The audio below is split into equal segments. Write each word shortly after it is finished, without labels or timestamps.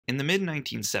In the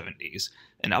mid-1970s,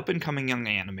 an up-and-coming young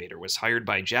animator was hired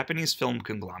by Japanese film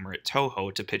conglomerate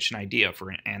Toho to pitch an idea for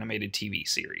an animated TV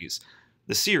series.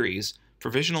 The series,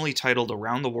 provisionally titled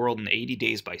Around the World in 80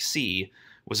 Days by Sea,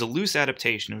 was a loose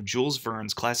adaptation of Jules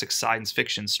Verne's classic science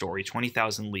fiction story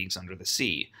 20,000 Leagues Under the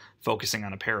Sea, focusing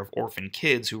on a pair of orphan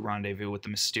kids who rendezvous with the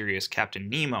mysterious Captain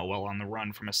Nemo while on the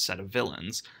run from a set of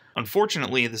villains.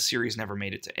 Unfortunately, the series never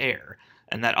made it to air,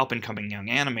 and that up-and-coming young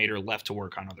animator left to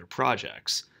work on other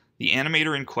projects. The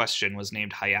animator in question was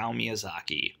named Hayao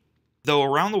Miyazaki. Though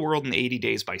Around the World in 80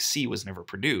 Days by Sea was never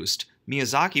produced,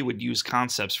 Miyazaki would use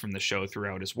concepts from the show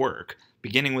throughout his work,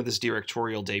 beginning with his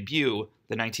directorial debut,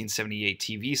 the 1978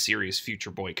 TV series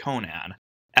Future Boy Conan.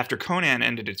 After Conan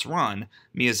ended its run,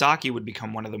 Miyazaki would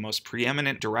become one of the most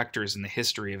preeminent directors in the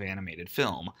history of animated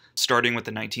film, starting with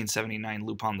the 1979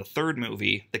 Lupin III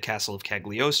movie, The Castle of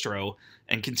Cagliostro,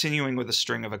 and continuing with a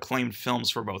string of acclaimed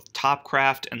films for both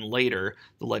Topcraft and later,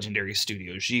 the legendary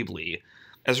Studio Ghibli.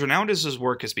 As renowned as his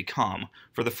work has become,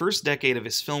 for the first decade of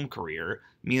his film career,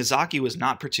 Miyazaki was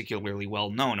not particularly well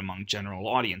known among general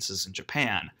audiences in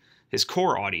Japan. His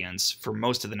core audience, for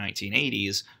most of the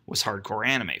 1980s, was hardcore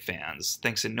anime fans,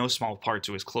 thanks in no small part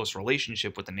to his close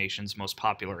relationship with the nation's most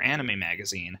popular anime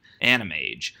magazine,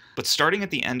 Animage. But starting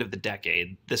at the end of the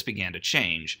decade, this began to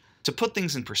change. To put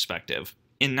things in perspective,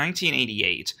 in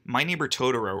 1988, My Neighbor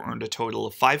Totoro earned a total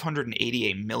of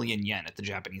 588 million yen at the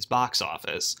Japanese box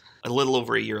office. A little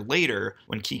over a year later,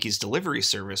 when Kiki's Delivery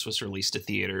Service was released to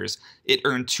theaters, it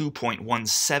earned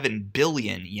 2.17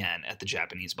 billion yen at the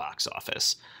Japanese box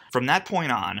office. From that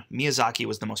point on, Miyazaki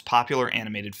was the most popular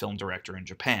animated film director in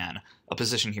Japan, a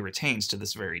position he retains to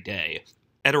this very day.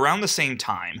 At around the same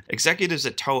time, executives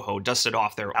at Toho dusted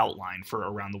off their outline for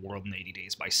Around the World in 80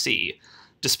 Days by Sea.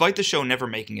 Despite the show never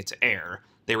making it to air,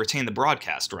 they retained the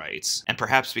broadcast rights, and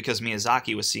perhaps because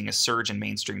Miyazaki was seeing a surge in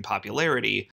mainstream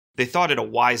popularity, they thought it a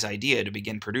wise idea to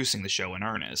begin producing the show in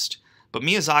earnest. But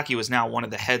Miyazaki was now one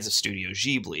of the heads of Studio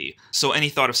Ghibli, so any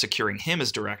thought of securing him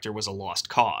as director was a lost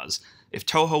cause. If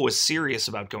Toho was serious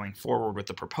about going forward with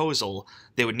the proposal,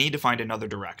 they would need to find another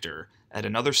director, at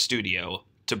another studio,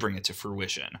 to bring it to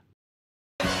fruition.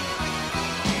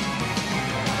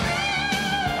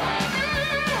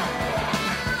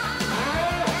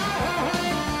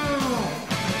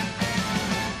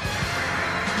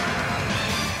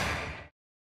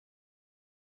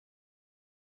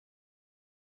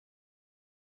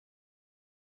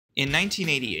 In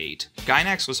 1988,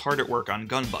 Gainax was hard at work on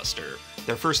Gunbuster,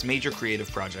 their first major creative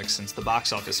project since the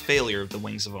box office failure of The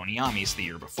Wings of Oniami's the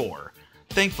year before.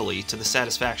 Thankfully, to the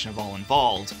satisfaction of all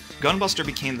involved, Gunbuster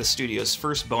became the studio's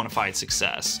first bona fide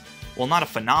success. While not a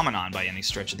phenomenon by any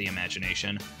stretch of the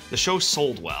imagination, the show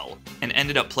sold well, and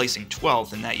ended up placing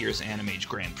 12th in that year's Animage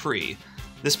Grand Prix.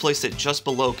 This placed it just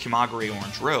below Kimagure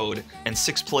Orange Road, and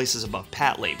 6 places above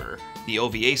Patlabor, the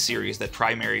OVA series that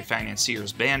primary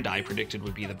financiers Bandai predicted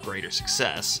would be the greater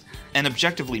success. An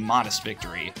objectively modest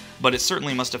victory, but it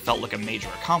certainly must have felt like a major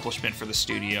accomplishment for the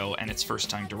studio and its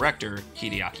first-time director,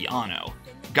 Hiroaki Anno.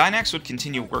 Gainax would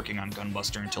continue working on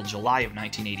Gunbuster until July of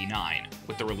 1989,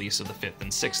 with the release of the 5th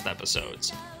and 6th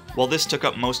episodes. While this took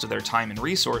up most of their time and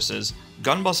resources,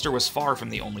 Gunbuster was far from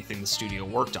the only thing the studio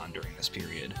worked on during this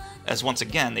period, as once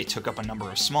again they took up a number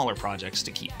of smaller projects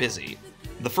to keep busy.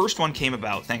 The first one came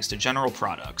about thanks to General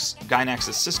Products,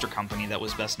 Gainax's sister company that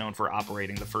was best known for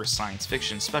operating the first science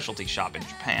fiction specialty shop in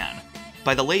Japan.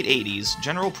 By the late 80s,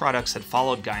 General Products had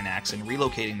followed Gainax in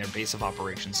relocating their base of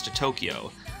operations to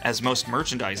Tokyo, as most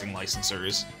merchandising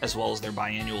licensors, as well as their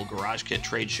biannual garage kit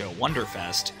trade show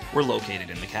Wonderfest, were located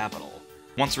in the capital.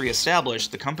 Once re-established,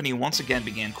 the company once again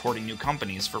began courting new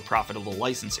companies for profitable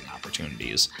licensing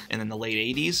opportunities, and in the late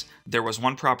 80s, there was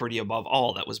one property above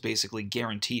all that was basically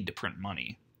guaranteed to print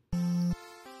money.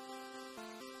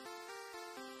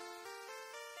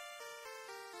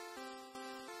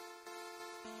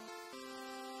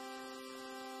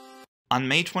 On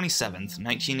May 27,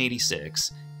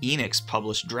 1986, Enix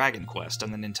published Dragon Quest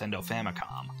on the Nintendo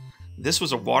Famicom. This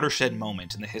was a watershed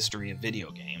moment in the history of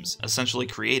video games, essentially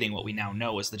creating what we now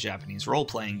know as the Japanese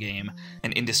role-playing game,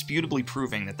 and indisputably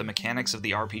proving that the mechanics of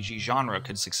the RPG genre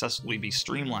could successfully be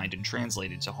streamlined and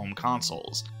translated to home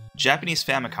consoles. Japanese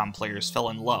Famicom players fell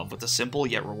in love with the simple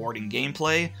yet rewarding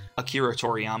gameplay, Akira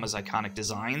Toriyama's iconic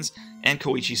designs, and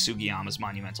Koichi Sugiyama's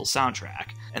monumental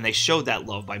soundtrack, and they showed that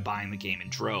love by buying the game in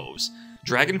droves.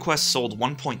 Dragon Quest sold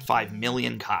 1.5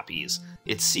 million copies,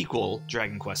 its sequel,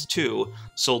 Dragon Quest II,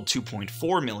 sold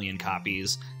 2.4 million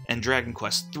copies, and Dragon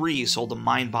Quest III sold a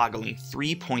mind-boggling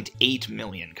 3.8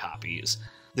 million copies.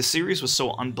 The series was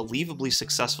so unbelievably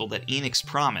successful that Enix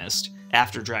promised,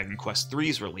 after Dragon Quest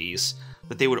III's release,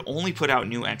 that they would only put out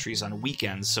new entries on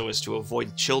weekends so as to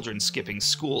avoid children skipping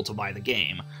school to buy the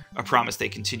game, a promise they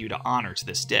continue to honor to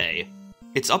this day.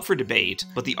 It's up for debate,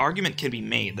 but the argument can be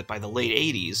made that by the late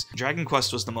 80s, Dragon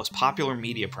Quest was the most popular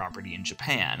media property in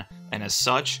Japan, and as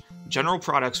such, General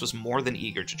Products was more than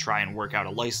eager to try and work out a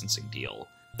licensing deal.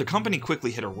 The company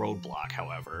quickly hit a roadblock,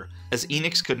 however, as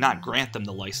Enix could not grant them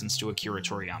the license to Akira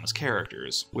Toriyama's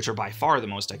characters, which are by far the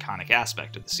most iconic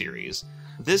aspect of the series.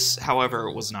 This, however,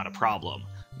 was not a problem.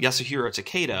 Yasuhiro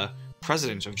Takeda,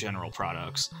 president of General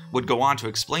Products, would go on to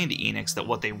explain to Enix that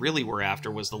what they really were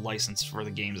after was the license for the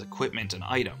game's equipment and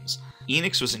items.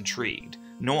 Enix was intrigued.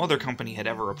 No other company had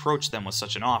ever approached them with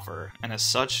such an offer, and as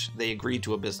such, they agreed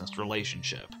to a business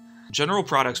relationship. General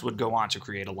Products would go on to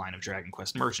create a line of Dragon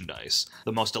Quest merchandise,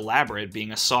 the most elaborate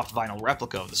being a soft vinyl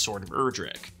replica of the Sword of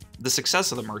Erdrick. The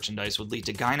success of the merchandise would lead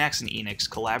to Gainax and Enix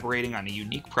collaborating on a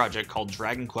unique project called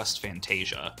Dragon Quest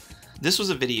Fantasia. This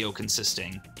was a video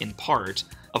consisting, in part,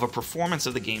 of a performance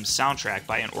of the game's soundtrack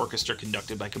by an orchestra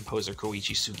conducted by composer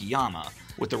Koichi Sugiyama,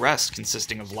 with the rest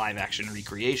consisting of live-action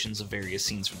recreations of various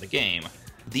scenes from the game.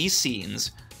 These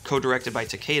scenes, co-directed by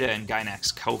Takeda and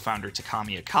Gainax co-founder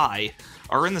Takami Akai,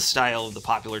 are in the style of the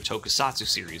popular tokusatsu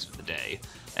series of the day,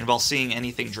 and while seeing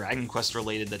anything Dragon Quest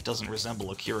related that doesn't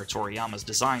resemble Akira Toriyama's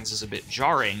designs is a bit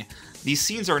jarring, these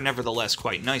scenes are nevertheless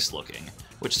quite nice looking,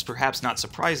 which is perhaps not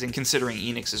surprising considering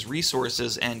Enix's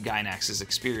resources and Gainax's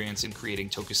experience in creating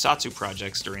tokusatsu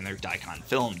projects during their Daikon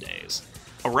film days.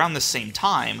 Around the same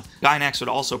time, Gainax would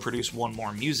also produce one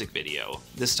more music video,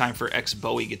 this time for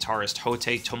ex-Bowie guitarist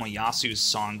Hotei Tomoyasu's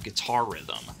song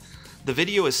Guitarrhythm. The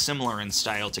video is similar in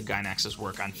style to Gainax's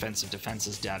work on Fence of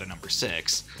Defense's Data No.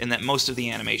 6, in that most of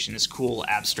the animation is cool,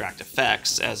 abstract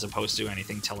effects, as opposed to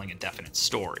anything telling a definite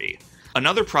story.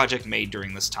 Another project made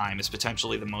during this time is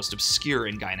potentially the most obscure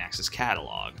in Gainax's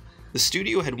catalog. The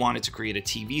studio had wanted to create a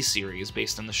TV series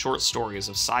based on the short stories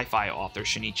of sci-fi author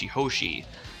Shinichi Hoshi,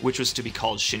 which was to be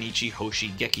called Shinichi Hoshi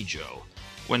Gekijo.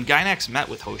 When Gainax met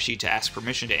with Hoshi to ask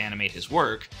permission to animate his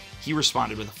work, he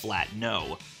responded with a flat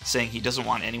no, saying he doesn't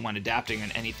want anyone adapting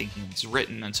on anything he's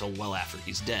written until well after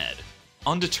he's dead.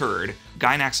 Undeterred,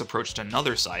 Gainax approached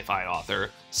another sci-fi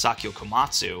author, Sakyo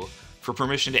Komatsu, for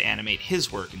permission to animate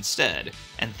his work instead,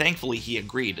 and thankfully he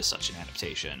agreed to such an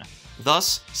adaptation.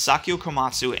 Thus, Sakyo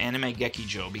Komatsu Anime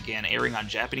Gekijo began airing on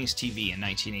Japanese TV in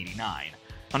 1989.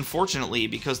 Unfortunately,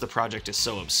 because the project is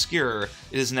so obscure,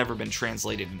 it has never been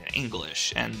translated into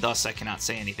English, and thus I cannot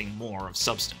say anything more of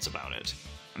substance about it.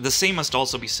 The same must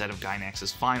also be said of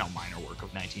Gainax's final minor work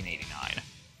of 1989,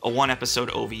 a one-episode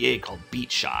OVA called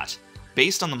Beat Shot.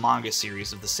 Based on the manga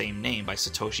series of the same name by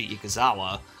Satoshi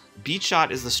Ikazawa, Beat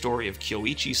Shot is the story of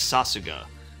Kyoichi Sasuga,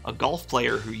 a golf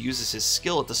player who uses his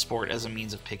skill at the sport as a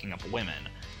means of picking up women.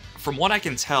 From what I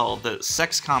can tell, the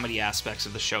sex comedy aspects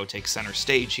of the show take center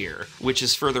stage here, which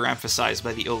is further emphasized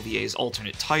by the OVA's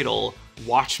alternate title,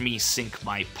 Watch Me Sink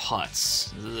My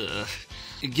Putts. Ugh.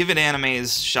 Given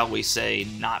anime's, shall we say,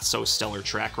 not-so-stellar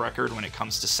track record when it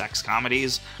comes to sex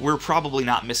comedies, we're probably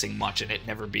not missing much in it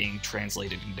never being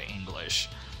translated into English.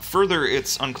 Further,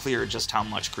 it's unclear just how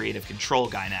much creative control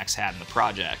Gainax had in the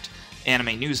project.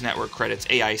 Anime News Network credits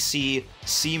AIC,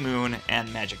 C-Moon,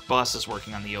 and Magic Bus as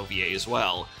working on the OVA as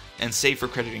well, and save for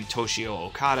crediting Toshio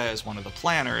Okada as one of the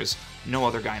planners, no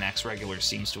other Gainax regular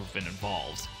seems to have been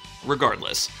involved.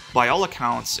 Regardless, by all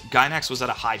accounts, Gainax was at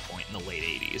a high point in the late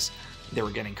 80s. They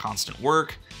were getting constant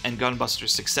work, and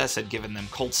Gunbuster's success had given them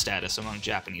cult status among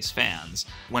Japanese fans.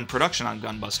 When production on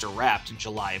Gunbuster wrapped in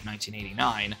July of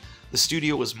 1989, the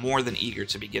studio was more than eager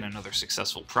to begin another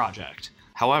successful project.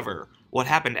 However, what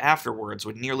happened afterwards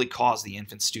would nearly cause the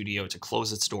infant studio to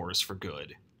close its doors for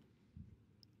good.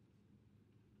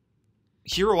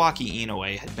 Hiroaki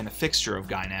Inoue had been a fixture of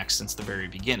Gainax since the very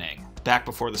beginning, back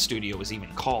before the studio was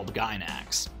even called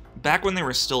Gainax. Back when they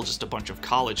were still just a bunch of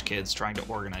college kids trying to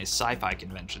organize sci-fi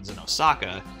conventions in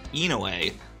Osaka,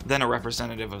 Inoue, then a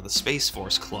representative of the Space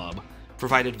Force Club,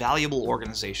 provided valuable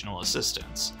organizational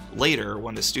assistance. Later,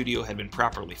 when the studio had been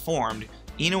properly formed,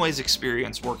 Inoue's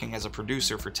experience working as a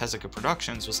producer for Tezuka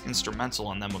Productions was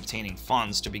instrumental in them obtaining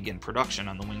funds to begin production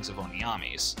on the wings of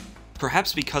Oniami's.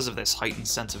 Perhaps because of this heightened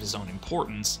sense of his own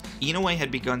importance, Inoue had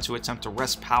begun to attempt to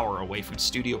wrest power away from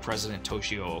studio president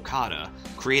Toshio Okada,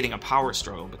 creating a power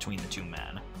struggle between the two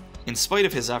men. In spite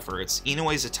of his efforts,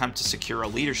 Inoue's attempt to secure a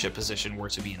leadership position were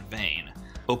to be in vain.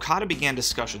 Okada began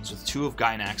discussions with two of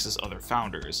Gainax's other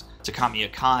founders, Takami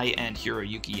Akai and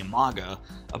Hiroyuki Yamaga,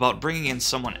 about bringing in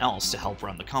someone else to help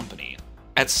run the company.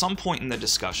 At some point in the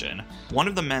discussion, one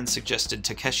of the men suggested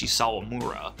Takeshi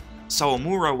Sawamura.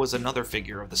 Sawamura was another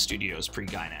figure of the studio's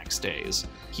pre-Gainax days.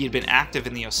 He had been active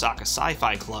in the Osaka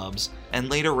sci-fi clubs, and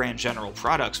later ran general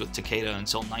products with Takeda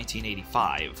until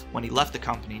 1985, when he left the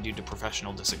company due to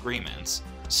professional disagreements.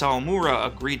 Sawamura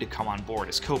agreed to come on board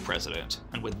as co-president,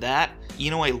 and with that,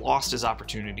 Inoue lost his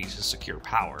opportunity to secure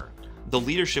power. Though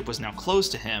leadership was now close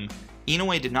to him,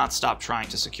 Inoue did not stop trying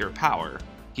to secure power.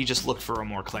 He just looked for a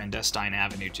more clandestine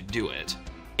avenue to do it.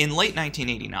 In late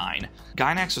 1989,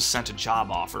 Gainax was sent a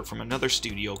job offer from another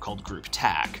studio called Group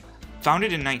TAC.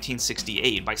 Founded in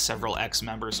 1968 by several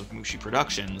ex-members of Mushi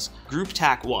Productions, Group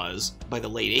TAC was, by the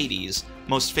late 80s,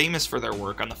 most famous for their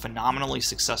work on the phenomenally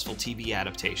successful TV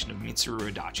adaptation of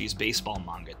Mitsuru Adachi's baseball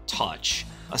manga Touch.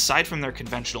 Aside from their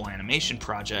conventional animation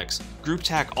projects, Group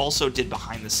TAC also did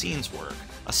behind-the-scenes work,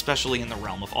 especially in the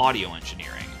realm of audio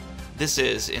engineering. This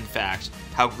is, in fact,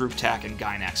 how Group TAC and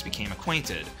Gainax became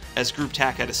acquainted, as Group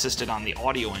TAC had assisted on the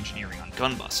audio engineering on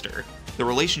Gunbuster. The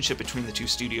relationship between the two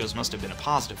studios must have been a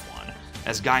positive one,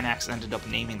 as Gainax ended up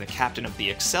naming the captain of the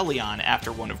Excellion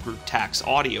after one of Group TAC's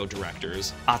audio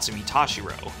directors, Atsumi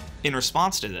Tashiro. In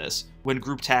response to this, when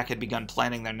Group TAC had begun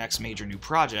planning their next major new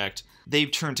project, they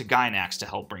turned to Gainax to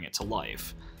help bring it to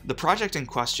life. The project in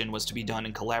question was to be done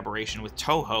in collaboration with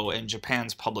Toho and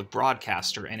Japan's public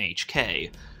broadcaster NHK,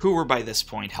 who were by this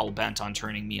point hell-bent on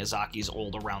turning Miyazaki's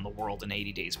old Around the World in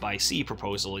 80 Days by Sea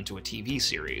proposal into a TV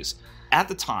series. At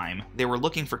the time, they were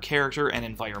looking for character and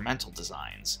environmental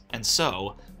designs, and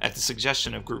so, at the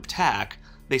suggestion of Group TAC,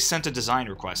 they sent a design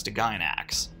request to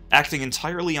Gainax. Acting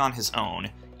entirely on his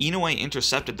own, Inoue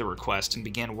intercepted the request and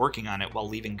began working on it while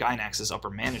leaving Gainax's upper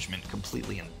management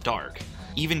completely in the dark,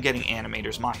 even getting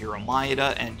animators Mahiro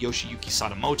Maeda and Yoshiyuki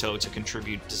Sadamoto to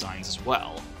contribute designs as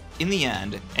well. In the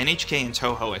end, NHK and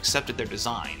Toho accepted their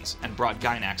designs and brought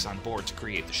Gainax on board to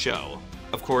create the show.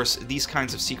 Of course, these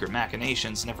kinds of secret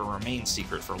machinations never remained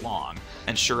secret for long,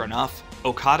 and sure enough,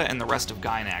 Okada and the rest of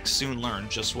Gainax soon learned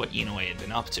just what Inoue had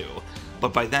been up to,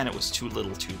 but by then it was too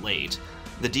little too late.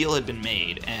 The deal had been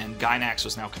made, and Gainax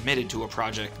was now committed to a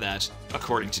project that,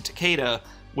 according to Takeda,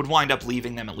 would wind up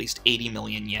leaving them at least 80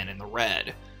 million yen in the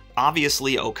red.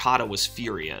 Obviously, Okada was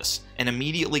furious, and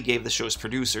immediately gave the show's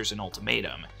producers an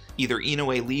ultimatum. Either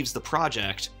Inoue leaves the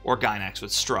project, or Gainax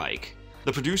would strike.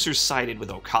 The producers sided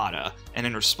with Okada, and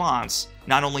in response,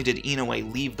 not only did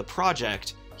Inoue leave the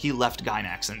project, he left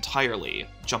Gainax entirely,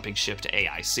 jumping ship to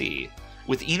AIC.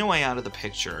 With Inoue out of the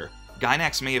picture,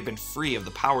 Gainax may have been free of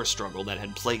the power struggle that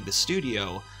had plagued the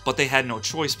studio, but they had no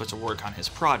choice but to work on his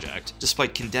project,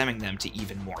 despite condemning them to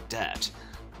even more debt.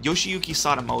 Yoshiyuki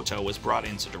Sadamoto was brought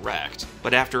in to direct,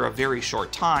 but after a very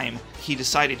short time, he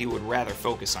decided he would rather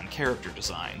focus on character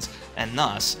designs, and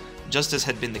thus, just as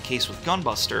had been the case with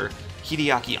Gunbuster,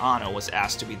 Hideaki Anno was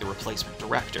asked to be the replacement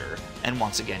director, and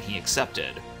once again he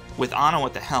accepted. With Anno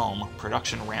at the helm,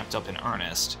 production ramped up in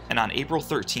earnest, and on April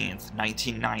 13th,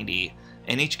 1990,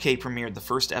 NHK premiered the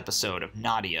first episode of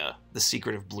Nadia, The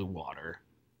Secret of Blue Water.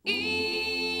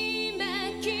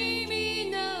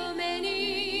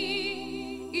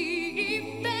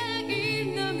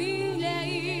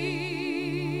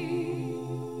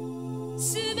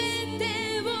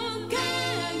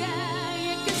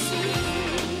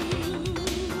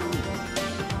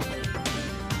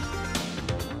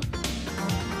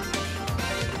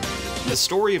 The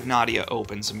story of Nadia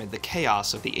opens amid the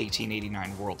chaos of the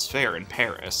 1889 World's Fair in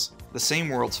Paris, the same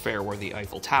World's Fair where the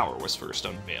Eiffel Tower was first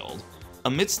unveiled.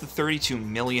 Amidst the 32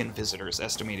 million visitors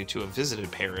estimated to have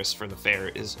visited Paris for the fair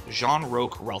is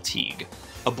Jean-Roch Raltigue,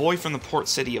 a boy from the port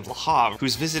city of Le Havre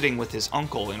who's visiting with his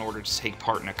uncle in order to take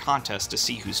part in a contest to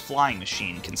see whose flying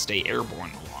machine can stay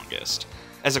airborne the longest.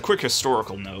 As a quick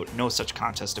historical note, no such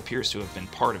contest appears to have been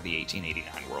part of the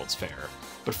 1889 World's Fair,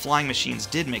 but flying machines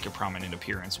did make a prominent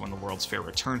appearance when the World's Fair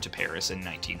returned to Paris in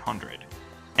 1900.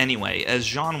 Anyway, as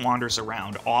Jean wanders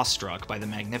around awestruck by the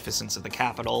magnificence of the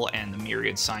capital and the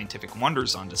myriad scientific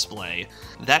wonders on display,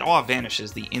 that awe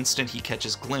vanishes the instant he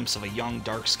catches glimpse of a young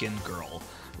dark-skinned girl,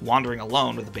 wandering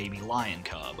alone with a baby lion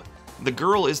cub. The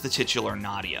girl is the titular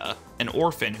Nadia, an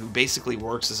orphan who basically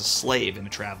works as a slave in a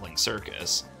traveling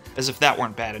circus. As if that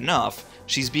weren't bad enough,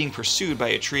 she's being pursued by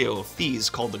a trio of thieves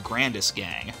called the Grandis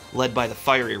Gang, led by the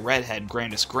fiery redhead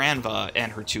Grandis Granva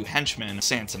and her two henchmen,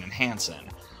 Sanson and Hansen,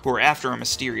 who are after a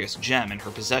mysterious gem in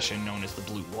her possession known as the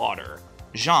Blue Water.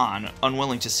 Jean,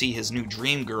 unwilling to see his new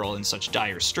dream girl in such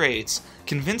dire straits,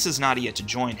 convinces Nadia to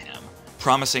join him,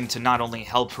 promising to not only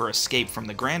help her escape from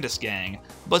the Grandis Gang,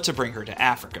 but to bring her to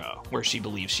Africa, where she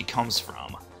believes she comes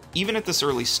from. Even at this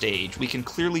early stage, we can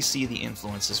clearly see the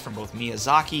influences from both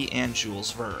Miyazaki and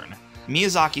Jules Verne.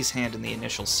 Miyazaki's hand in the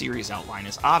initial series outline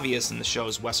is obvious in the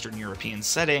show's Western European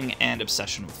setting and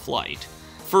obsession with flight.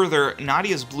 Further,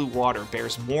 Nadia's blue water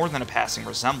bears more than a passing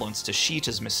resemblance to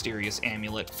Sheeta's mysterious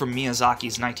amulet from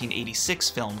Miyazaki's 1986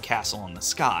 film Castle in the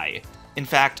Sky. In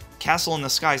fact, Castle in the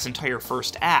Sky's entire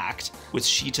first act, with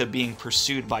Sheeta being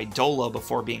pursued by Dola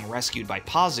before being rescued by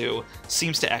Pazu,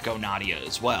 seems to echo Nadia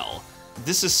as well.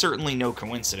 This is certainly no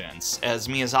coincidence, as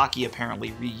Miyazaki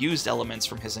apparently reused elements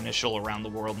from his initial Around the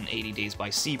World in 80 Days by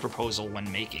Sea proposal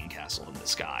when making Castle in the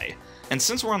Sky. And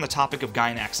since we're on the topic of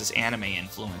Gainax's anime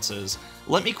influences,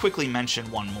 let me quickly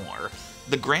mention one more.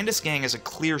 The Grandest Gang is a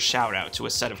clear shout-out to a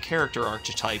set of character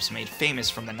archetypes made famous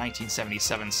from the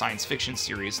 1977 science fiction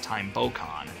series Time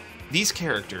Bokon. These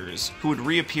characters, who would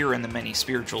reappear in the many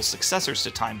spiritual successors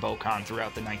to Time Bokon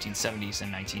throughout the 1970s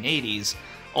and 1980s,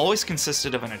 always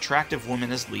consisted of an attractive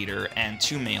woman as leader and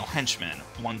two male henchmen,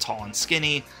 one tall and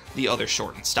skinny, the other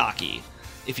short and stocky.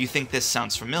 If you think this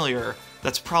sounds familiar,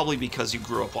 that's probably because you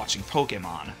grew up watching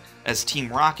Pokemon, as Team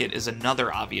Rocket is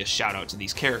another obvious shout-out to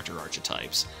these character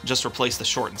archetypes. Just replace the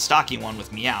short and stocky one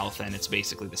with Meowth and it's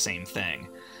basically the same thing.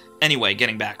 Anyway,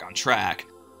 getting back on track.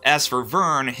 As for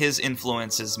Verne, his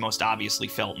influence is most obviously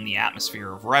felt in the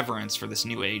atmosphere of reverence for this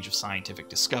new age of scientific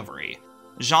discovery.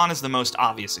 Jean is the most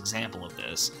obvious example of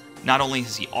this. Not only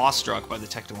is he awestruck by the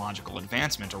technological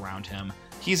advancement around him,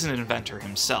 he's an inventor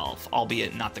himself,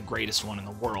 albeit not the greatest one in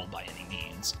the world by any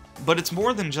means. But it's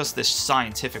more than just this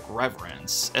scientific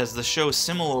reverence, as the show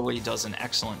similarly does an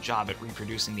excellent job at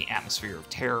reproducing the atmosphere of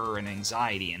terror and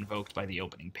anxiety invoked by the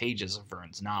opening pages of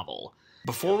Verne's novel.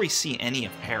 Before we see any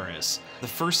of Paris, the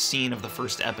first scene of the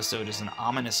first episode is an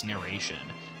ominous narration,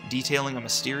 detailing a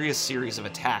mysterious series of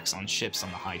attacks on ships on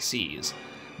the high seas.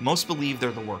 Most believe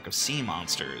they're the work of sea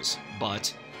monsters,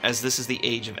 but, as this is the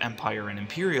age of empire and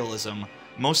imperialism,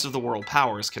 most of the world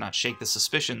powers cannot shake the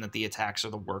suspicion that the attacks are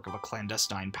the work of a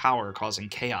clandestine power causing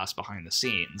chaos behind the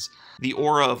scenes. The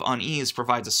aura of unease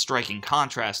provides a striking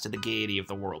contrast to the gaiety of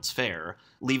the World's Fair,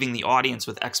 leaving the audience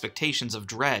with expectations of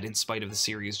dread in spite of the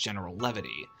series' general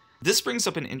levity. This brings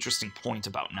up an interesting point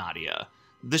about Nadia.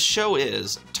 The show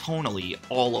is, tonally,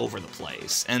 all over the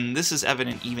place, and this is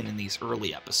evident even in these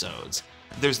early episodes.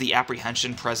 There's the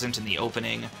apprehension present in the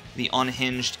opening, the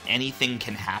unhinged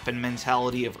anything-can-happen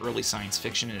mentality of early science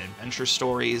fiction and adventure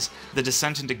stories, the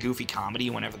descent into goofy comedy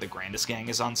whenever the Grandest Gang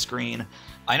is on screen.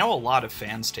 I know a lot of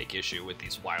fans take issue with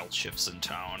these wild shifts in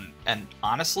tone, and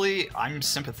honestly, I'm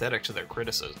sympathetic to their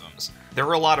criticisms. There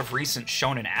are a lot of recent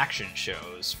shonen action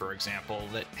shows, for example,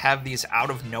 that have these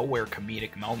out-of-nowhere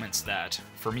comedic moments that,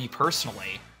 for me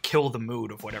personally, kill the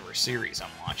mood of whatever series I'm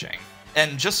watching.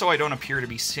 And just so I don't appear to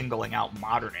be singling out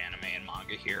modern anime and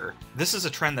manga here, this is a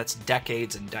trend that's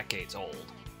decades and decades old.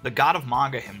 The god of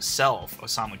manga himself,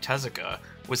 Osamu Tezuka,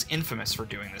 was infamous for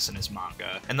doing this in his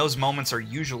manga, and those moments are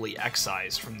usually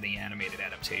excised from the animated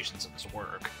adaptations of his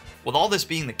work. With all this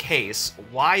being the case,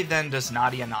 why then does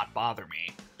Nadia not bother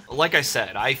me? Like I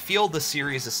said, I feel the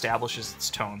series establishes its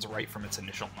tones right from its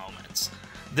initial moments.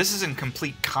 This is in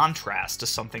complete contrast to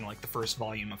something like the first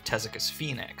volume of Tezuka's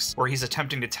Phoenix, where he's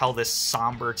attempting to tell this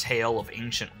somber tale of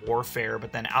ancient warfare,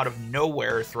 but then out of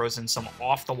nowhere throws in some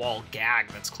off-the-wall gag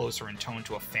that's closer in tone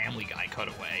to a Family Guy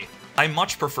cutaway. I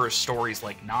much prefer stories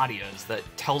like Nadia's that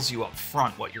tells you up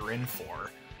front what you're in for.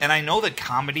 And I know that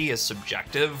comedy is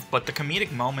subjective, but the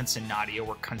comedic moments in Nadia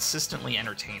were consistently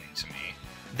entertaining to me.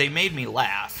 They made me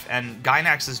laugh, and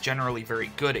Gainax is generally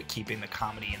very good at keeping the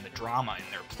comedy and the drama in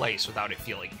their place without it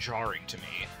feeling jarring to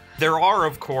me. There are,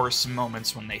 of course,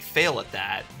 moments when they fail at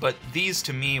that, but these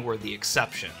to me were the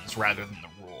exceptions rather than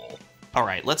the rule.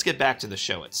 Alright, let's get back to the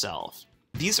show itself.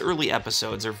 These early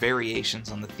episodes are variations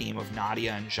on the theme of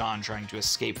Nadia and Jean trying to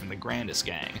escape from the Grandest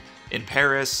Gang. In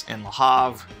Paris, in Le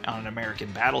Havre, on an American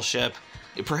battleship.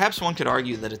 Perhaps one could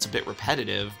argue that it's a bit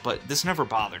repetitive, but this never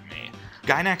bothered me.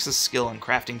 Gainax's skill in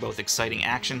crafting both exciting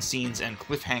action scenes and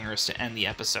cliffhangers to end the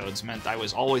episodes meant I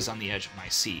was always on the edge of my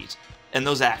seat. And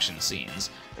those action scenes.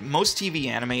 Most TV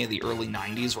anime in the early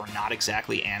 90s were not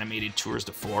exactly animated tours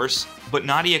de force, but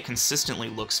Nadia consistently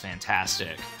looks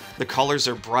fantastic. The colors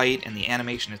are bright, and the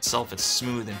animation itself is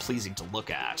smooth and pleasing to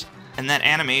look at. And that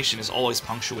animation is always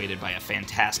punctuated by a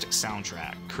fantastic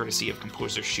soundtrack, courtesy of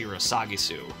composer Shiro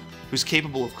Sagisu, who's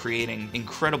capable of creating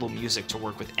incredible music to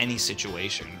work with any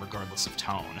situation, regardless of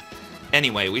tone.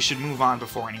 Anyway, we should move on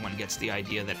before anyone gets the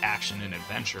idea that action and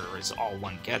adventure is all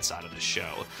one gets out of the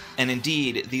show. And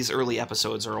indeed, these early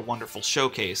episodes are a wonderful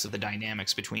showcase of the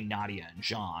dynamics between Nadia and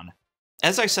Jean.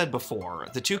 As I said before,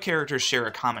 the two characters share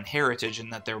a common heritage in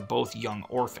that they're both young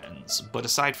orphans, but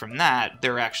aside from that,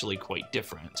 they're actually quite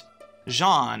different.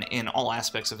 Jean, in all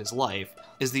aspects of his life,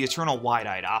 is the eternal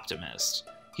wide-eyed optimist.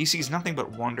 He sees nothing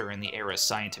but wonder in the era's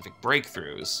scientific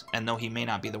breakthroughs, and though he may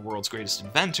not be the world's greatest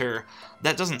inventor,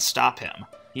 that doesn't stop him.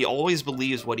 He always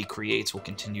believes what he creates will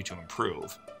continue to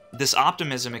improve. This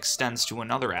optimism extends to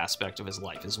another aspect of his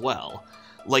life as well.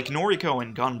 Like Noriko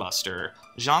in Gunbuster,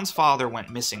 Jean's father went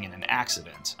missing in an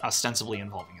accident, ostensibly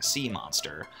involving a sea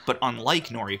monster, but unlike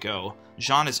Noriko,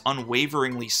 Jean is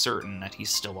unwaveringly certain that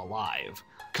he's still alive.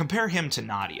 Compare him to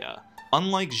Nadia.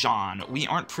 Unlike Jean, we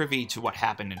aren't privy to what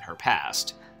happened in her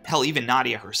past. Hell, even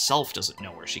Nadia herself doesn't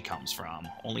know where she comes from,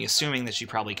 only assuming that she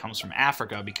probably comes from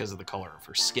Africa because of the color of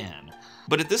her skin.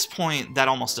 But at this point, that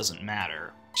almost doesn't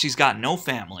matter. She's got no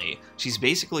family, she's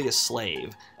basically a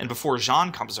slave, and before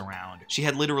Jean comes around, she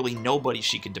had literally nobody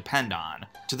she could depend on.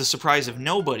 To the surprise of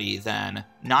nobody, then,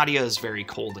 Nadia is very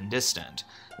cold and distant.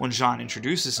 When Jean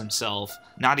introduces himself,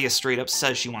 Nadia straight up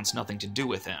says she wants nothing to do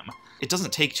with him. It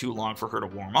doesn't take too long for her to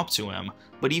warm up to him,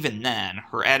 but even then,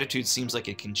 her attitude seems like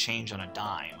it can change on a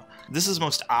dime. This is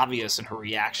most obvious in her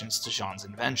reactions to Jean's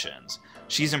inventions.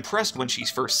 She's impressed when she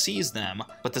first sees them,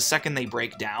 but the second they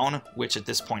break down, which at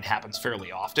this point happens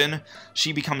fairly often,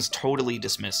 she becomes totally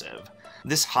dismissive.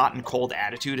 This hot and cold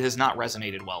attitude has not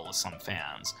resonated well with some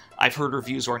fans. I've heard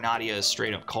reviews where Nadia is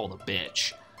straight up called a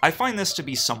bitch. I find this to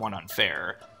be somewhat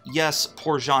unfair. Yes,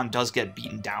 poor Jean does get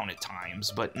beaten down at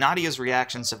times, but Nadia's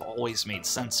reactions have always made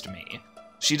sense to me.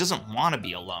 She doesn't want to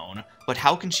be alone, but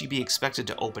how can she be expected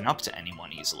to open up to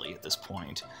anyone easily at this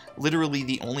point? Literally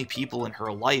the only people in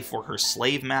her life were her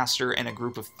slave master and a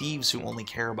group of thieves who only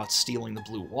care about stealing the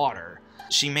blue water.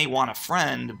 She may want a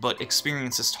friend, but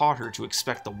experience has taught her to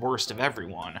expect the worst of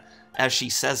everyone. As she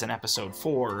says in episode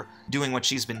 4, doing what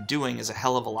she's been doing is a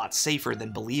hell of a lot safer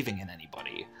than believing in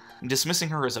anybody. Dismissing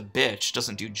her as a bitch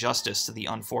doesn't do justice to the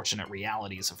unfortunate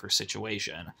realities of her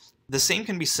situation. The same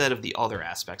can be said of the other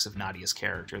aspects of Nadia's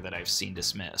character that I've seen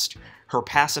dismissed, her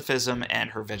pacifism and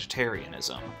her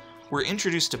vegetarianism. We're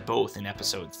introduced to both in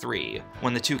episode 3,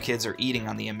 when the two kids are eating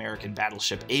on the American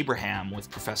battleship Abraham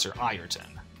with Professor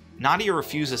Ayrton. Nadia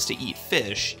refuses to eat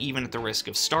fish, even at the risk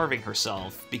of starving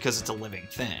herself, because it's a living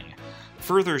thing.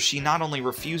 Further, she not only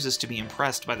refuses to be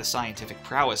impressed by the scientific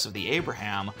prowess of the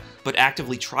Abraham, but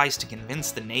actively tries to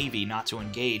convince the Navy not to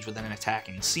engage with an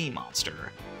attacking sea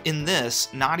monster. In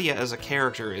this, Nadia as a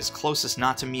character is closest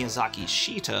not to Miyazaki's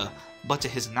Shita, but to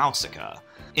his Nausicaa.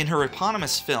 In her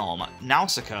eponymous film,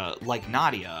 Nausicaa, like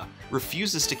Nadia,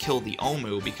 refuses to kill the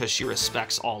Omu because she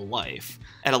respects all life.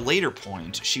 At a later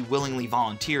point, she willingly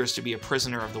volunteers to be a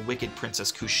prisoner of the wicked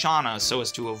Princess Kushana so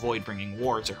as to avoid bringing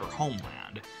war to her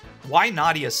homeland. Why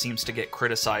Nadia seems to get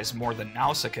criticized more than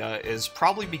Nausicaa is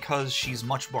probably because she's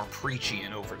much more preachy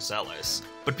and overzealous.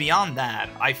 But beyond that,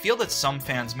 I feel that some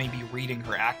fans may be reading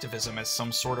her activism as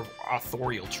some sort of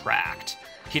authorial tract.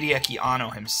 Hideaki Anno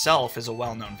himself is a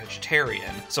well-known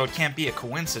vegetarian, so it can't be a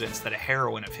coincidence that a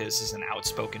heroine of his is an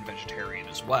outspoken vegetarian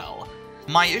as well.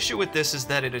 My issue with this is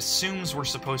that it assumes we're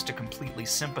supposed to completely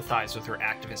sympathize with her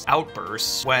activist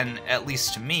outbursts, when, at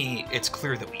least to me, it's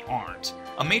clear that we aren't.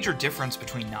 A major difference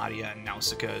between Nadia and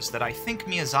Nausicaa is that I think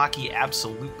Miyazaki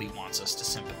absolutely wants us to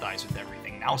sympathize with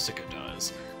everything Nausicaa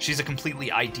does. She's a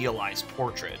completely idealized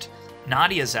portrait.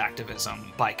 Nadia's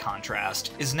activism, by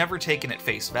contrast, is never taken at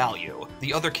face value.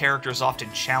 The other characters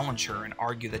often challenge her and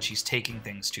argue that she's taking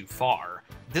things too far.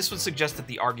 This would suggest that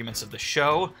the arguments of the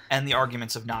show, and the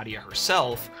arguments of Nadia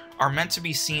herself, are meant to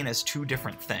be seen as two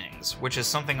different things, which is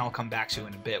something I'll come back to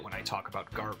in a bit when I talk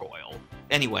about Gargoyle.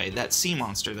 Anyway, that sea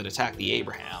monster that attacked the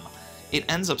Abraham,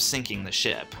 it ends up sinking the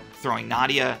ship, throwing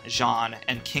Nadia, Jean,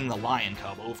 and King the Lion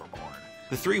Cub overboard.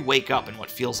 The three wake up in what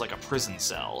feels like a prison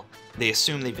cell. They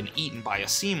assume they've been eaten by a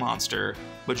sea monster,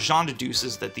 but Jean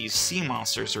deduces that these sea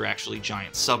monsters are actually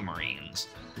giant submarines.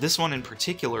 This one in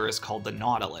particular is called the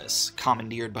Nautilus,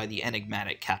 commandeered by the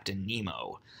enigmatic Captain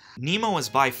Nemo. Nemo is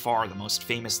by far the most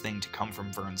famous thing to come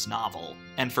from Verne's novel,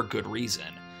 and for good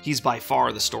reason. He's by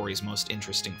far the story's most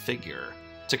interesting figure.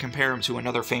 To compare him to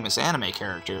another famous anime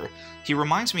character, he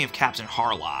reminds me of Captain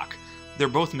Harlock. They're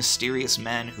both mysterious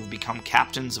men who've become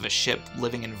captains of a ship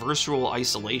living in virtual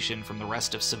isolation from the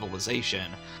rest of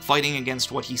civilization, fighting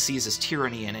against what he sees as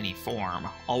tyranny in any form,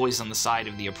 always on the side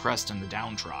of the oppressed and the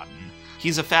downtrodden.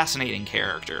 He's a fascinating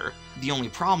character. The only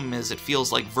problem is it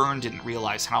feels like Verne didn't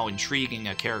realize how intriguing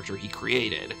a character he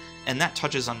created, and that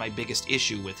touches on my biggest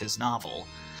issue with his novel.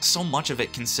 So much of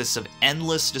it consists of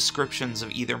endless descriptions of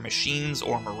either machines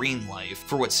or marine life,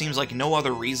 for what seems like no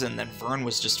other reason than Verne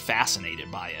was just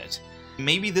fascinated by it.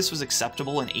 Maybe this was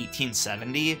acceptable in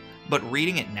 1870, but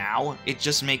reading it now, it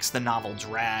just makes the novel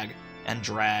drag, and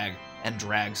drag, and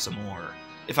drag some more.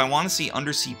 If I want to see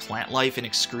undersea plant life in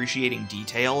excruciating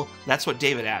detail, that's what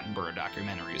David Attenborough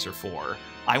documentaries are for.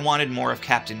 I wanted more of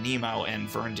Captain Nemo, and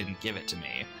Verne didn't give it to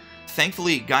me.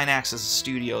 Thankfully, Gainax is a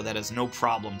studio that has no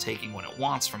problem taking what it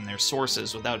wants from their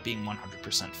sources without being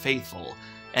 100% faithful,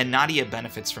 and Nadia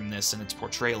benefits from this in its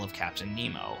portrayal of Captain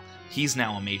Nemo. He's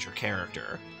now a major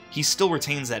character. He still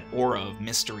retains that aura of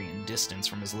mystery and distance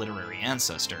from his literary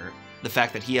ancestor. The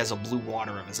fact that he has a blue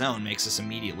water of his own makes us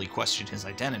immediately question his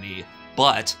identity,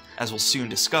 but, as we'll soon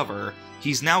discover,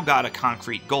 he's now got a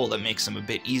concrete goal that makes him a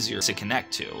bit easier to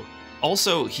connect to.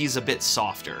 Also, he's a bit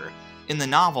softer. In the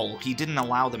novel, he didn't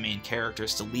allow the main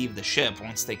characters to leave the ship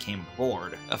once they came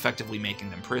aboard, effectively making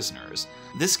them prisoners.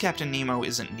 This Captain Nemo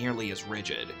isn't nearly as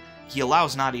rigid. He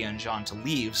allows Nadia and Jean to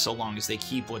leave so long as they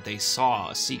keep what they saw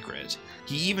a secret.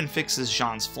 He even fixes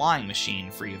Jean's flying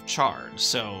machine free of charge,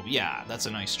 so yeah, that's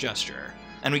a nice gesture.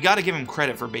 And we gotta give him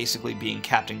credit for basically being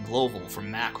Captain Global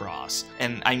from Macross,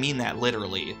 and I mean that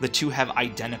literally. The two have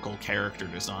identical character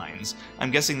designs.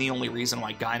 I'm guessing the only reason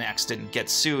why Gainax didn't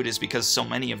get sued is because so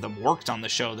many of them worked on the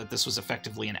show that this was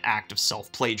effectively an act of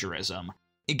self-plagiarism.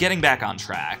 Getting back on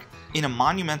track, in a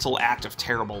monumental act of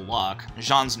terrible luck,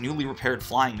 Jean's newly repaired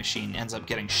flying machine ends up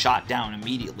getting shot down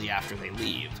immediately after they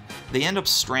leave. They end up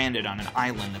stranded on an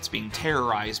island that's being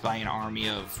terrorized by an army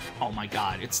of, oh my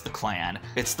god, it's the Clan.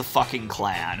 It's the fucking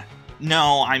Clan.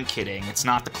 No, I'm kidding, it's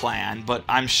not the Clan, but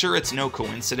I'm sure it's no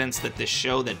coincidence that this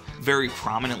show that very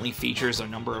prominently features a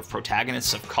number of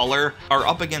protagonists of color are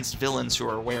up against villains who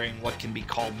are wearing what can be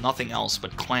called nothing else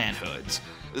but Clan hoods.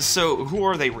 So, who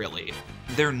are they really?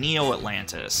 They're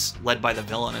Neo-Atlantis, led by the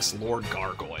villainous Lord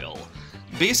Gargoyle.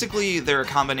 Basically, they're a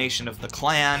combination of the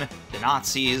Clan, the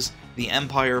Nazis, the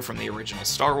Empire from the original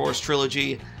Star Wars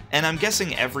trilogy, and I'm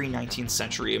guessing every 19th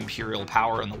century imperial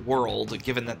power in the world,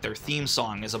 given that their theme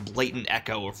song is a blatant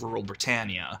echo of rural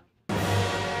Britannia.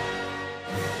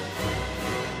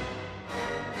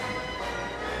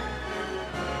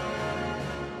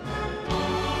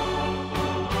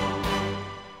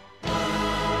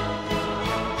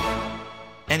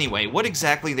 Anyway, what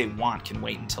exactly they want can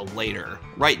wait until later.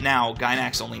 Right now,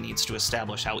 Gainax only needs to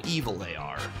establish how evil they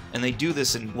are, and they do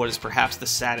this in what is perhaps the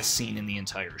saddest scene in the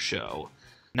entire show.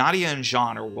 Nadia and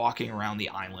Jean are walking around the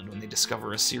island when they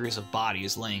discover a series of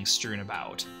bodies laying strewn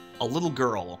about. A little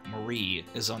girl, Marie,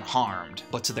 is unharmed,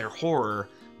 but to their horror,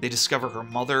 they discover her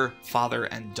mother, father,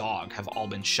 and dog have all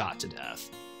been shot to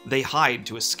death. They hide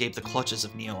to escape the clutches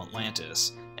of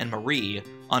Neo-Atlantis, and Marie,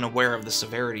 unaware of the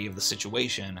severity of the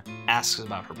situation, asks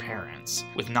about her parents,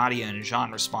 with Nadia and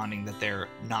Jean responding that they're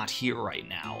not here right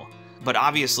now. But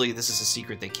obviously, this is a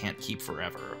secret they can't keep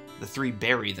forever. The three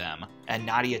bury them, and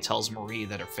Nadia tells Marie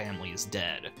that her family is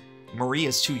dead. Marie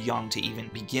is too young to even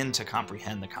begin to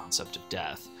comprehend the concept of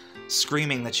death,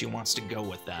 screaming that she wants to go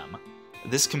with them.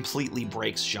 This completely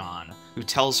breaks Jean, who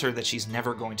tells her that she's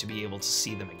never going to be able to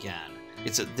see them again.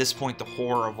 It's at this point the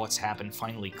horror of what's happened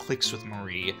finally clicks with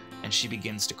Marie, and she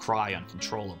begins to cry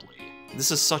uncontrollably. This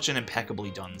is such an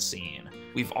impeccably done scene.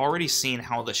 We've already seen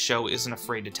how the show isn't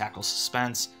afraid to tackle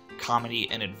suspense, comedy,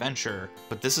 and adventure,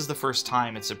 but this is the first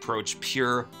time it's approached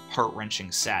pure,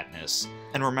 heart-wrenching sadness.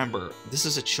 And remember, this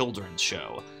is a children's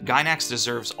show. Gainax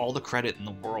deserves all the credit in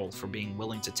the world for being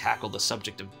willing to tackle the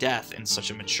subject of death in such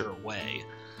a mature way.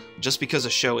 Just because a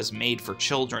show is made for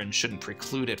children shouldn't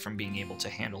preclude it from being able to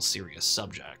handle serious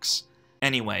subjects.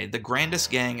 Anyway, the Grandest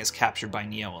Gang is captured by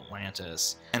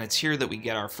Neo-Atlantis, and it's here that we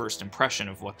get our first impression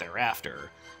of what they're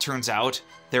after. Turns out,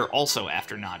 they're also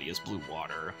after Nadia's blue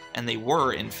water, and they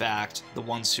were, in fact, the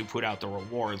ones who put out the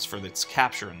rewards for its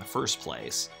capture in the first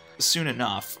place. Soon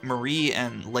enough, Marie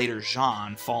and later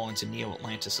Jean fall into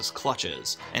Neo-Atlantis'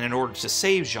 clutches, and in order to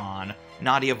save Jean,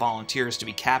 Nadia volunteers to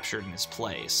be captured in his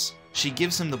place. She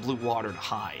gives him the blue water to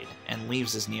hide, and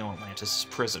leaves as Neo-Atlantis'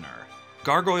 prisoner.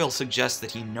 Gargoyle suggests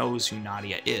that he knows who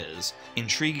Nadia is,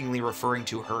 intriguingly referring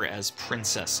to her as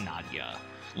Princess Nadia.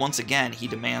 Once again, he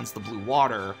demands the blue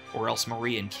water, or else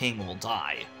Marie and King will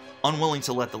die. Unwilling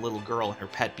to let the little girl and her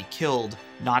pet be killed,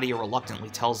 Nadia reluctantly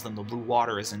tells them the blue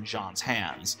water is in Jean's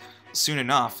hands. Soon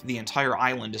enough, the entire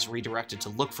island is redirected to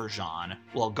look for Jean,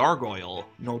 while Gargoyle,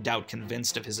 no doubt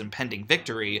convinced of his impending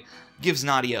victory, gives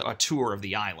Nadia a tour of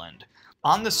the island.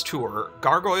 On this tour,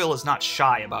 Gargoyle is not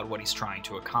shy about what he's trying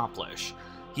to accomplish.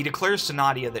 He declares to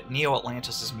Nadia that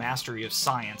Neo-Atlantis' mastery of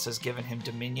science has given him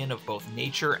dominion of both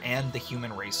nature and the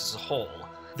human race as a whole.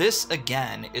 This,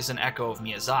 again, is an echo of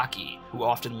Miyazaki, who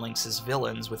often links his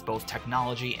villains with both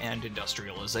technology and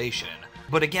industrialization.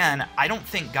 But again, I don't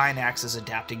think Gainax is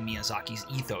adapting Miyazaki's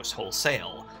ethos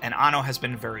wholesale, and Anno has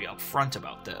been very upfront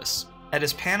about this. At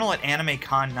his panel at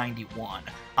AnimeCon 91,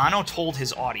 Anno told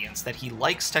his audience that he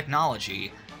likes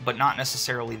technology, but not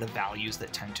necessarily the values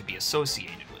that tend to be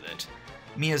associated with it.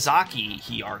 Miyazaki,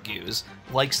 he argues,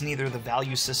 likes neither the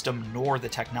value system nor the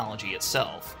technology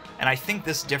itself, and I think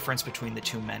this difference between the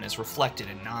two men is reflected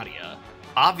in Nadia.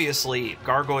 Obviously,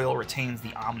 Gargoyle retains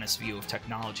the ominous view of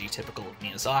technology typical of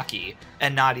Miyazaki,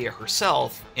 and Nadia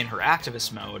herself, in her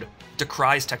activist mode,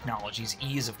 decries technology's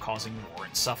ease of causing war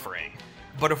and suffering.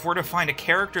 But if we're to find a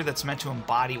character that's meant to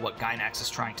embody what Gainax is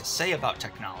trying to say about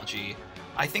technology,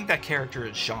 I think that character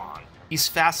is Jean. He's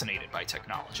fascinated by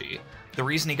technology. The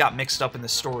reason he got mixed up in the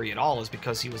story at all is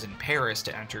because he was in Paris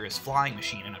to enter his flying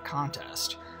machine in a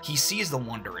contest. He sees the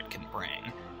wonder it can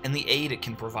bring, and the aid it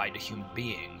can provide to human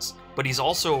beings, but he's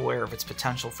also aware of its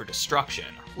potential for destruction,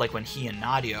 like when he and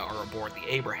Nadia are aboard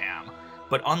the Abraham.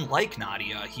 But unlike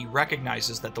Nadia, he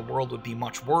recognizes that the world would be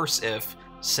much worse if,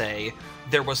 say,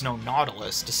 there was no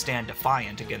Nautilus to stand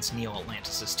defiant against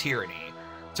Neo-Atlantis' tyranny.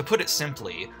 To put it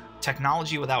simply,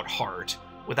 technology without heart,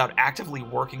 without actively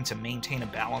working to maintain a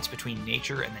balance between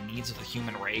nature and the needs of the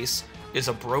human race, is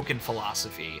a broken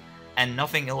philosophy, and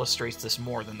nothing illustrates this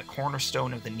more than the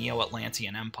cornerstone of the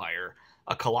Neo-Atlantean Empire,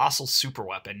 a colossal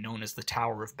superweapon known as the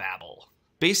Tower of Babel.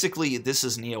 Basically, this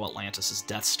is Neo-Atlantis'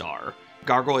 Death Star.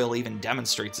 Gargoyle even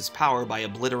demonstrates its power by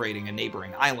obliterating a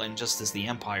neighboring island just as the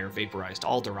Empire vaporized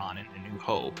Alderaan in A New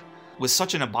Hope. With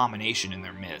such an abomination in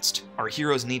their midst, our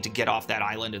heroes need to get off that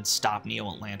island and stop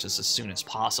Neo-Atlantis as soon as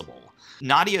possible.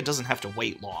 Nadia doesn't have to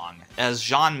wait long, as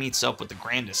Jean meets up with the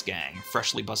Grandis gang,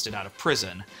 freshly busted out of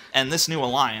prison, and this new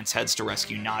alliance heads to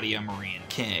rescue Nadia, Marie, and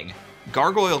King.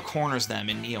 Gargoyle corners them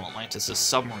in Neo-Atlantis'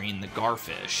 submarine, the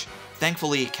Garfish.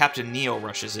 Thankfully, Captain Neo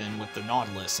rushes in with the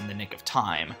Nautilus in the nick of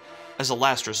time. As a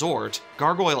last resort,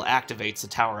 Gargoyle activates the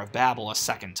Tower of Babel a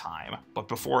second time, but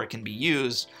before it can be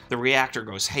used, the reactor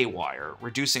goes haywire,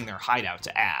 reducing their hideout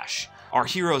to ash. Our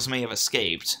heroes may have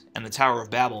escaped, and the Tower of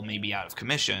Babel may be out of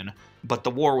commission, but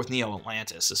the war with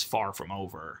Neo-Atlantis is far from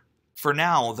over. For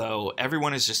now, though,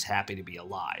 everyone is just happy to be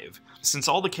alive. Since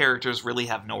all the characters really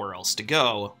have nowhere else to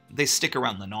go, they stick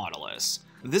around the Nautilus.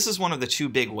 This is one of the two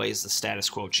big ways the status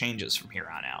quo changes from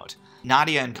here on out.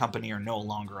 Nadia and company are no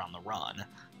longer on the run.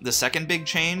 The second big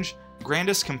change?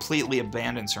 Grandis completely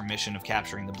abandons her mission of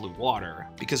capturing the Blue Water,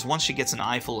 because once she gets an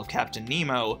eyeful of Captain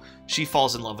Nemo, she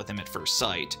falls in love with him at first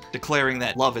sight, declaring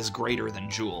that love is greater than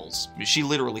Jules. She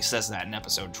literally says that in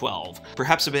episode 12.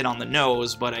 Perhaps a bit on the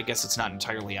nose, but I guess it's not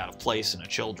entirely out of place in a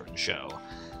children's show.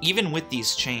 Even with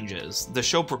these changes, the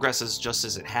show progresses just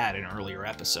as it had in earlier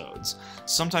episodes.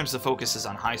 Sometimes the focus is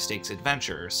on high-stakes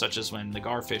adventure, such as when the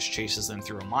Garfish chases them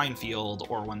through a minefield,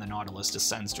 or when the Nautilus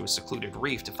descends to a secluded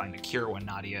reef to find a cure when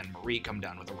Nadia and Marie come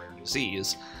down with a rare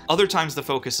disease. Other times the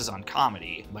focus is on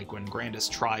comedy, like when Grandis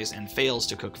tries and fails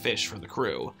to cook fish for the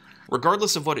crew.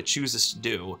 Regardless of what it chooses to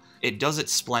do, it does it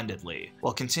splendidly,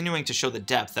 while continuing to show the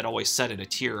depth that always set it a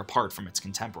tier apart from its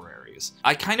contemporaries.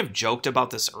 I kind of joked about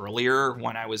this earlier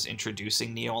when I was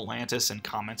introducing Neo-Atlantis and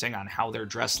commenting on how they're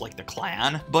dressed like the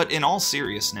Klan, but in all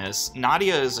seriousness,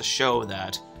 Nadia is a show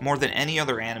that, more than any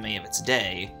other anime of its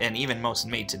day, and even most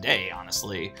made today,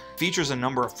 honestly, features a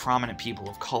number of prominent people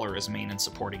of color as main and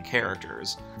supporting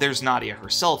characters. There's Nadia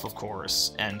herself, of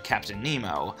course, and Captain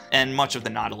Nemo, and much of the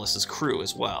Nautilus's crew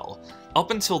as well. Up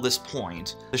until this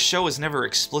point, the show has never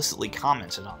explicitly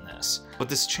commented on this, but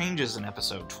this changes in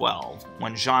episode 12,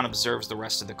 when Jean observes the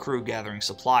rest of the crew gathering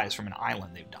supplies from an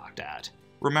island they've docked at.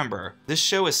 Remember, this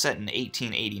show is set in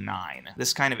 1889.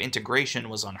 This kind of integration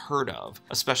was unheard of,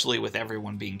 especially with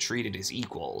everyone being treated as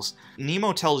equals.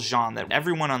 Nemo tells Jean that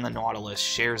everyone on the Nautilus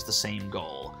shares the same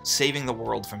goal, saving the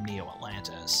world from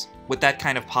Neo-Atlantis. With that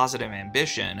kind of positive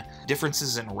ambition,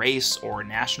 differences in race or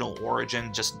national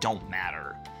origin just don't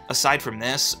matter. Aside from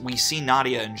this, we see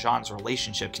Nadia and Jean's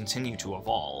relationship continue to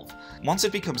evolve. Once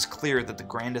it becomes clear that the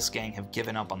Grandis gang have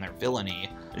given up on their villainy,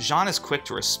 Jean is quick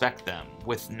to respect them,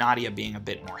 with Nadia being a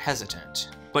bit more hesitant.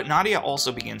 But Nadia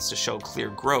also begins to show clear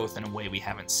growth in a way we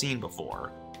haven't seen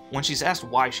before. When she's asked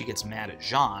why she gets mad at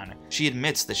Jean, she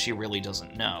admits that she really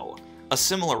doesn't know. A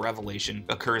similar revelation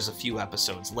occurs a few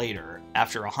episodes later,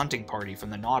 after a hunting party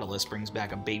from the Nautilus brings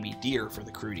back a baby deer for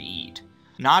the crew to eat.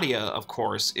 Nadia, of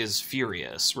course, is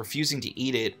furious, refusing to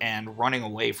eat it and running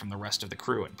away from the rest of the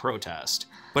crew in protest.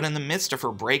 But in the midst of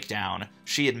her breakdown,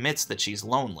 she admits that she's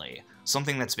lonely,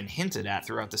 something that's been hinted at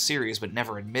throughout the series but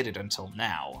never admitted until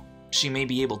now. She may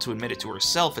be able to admit it to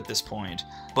herself at this point,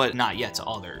 but not yet to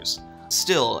others.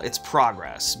 Still, it's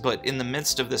progress, but in the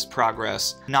midst of this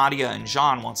progress, Nadia and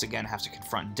Jean once again have to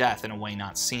confront death in a way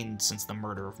not seen since the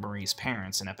murder of Marie's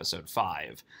parents in episode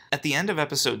 5. At the end of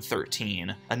episode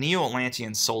 13, a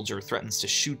Neo-Atlantean soldier threatens to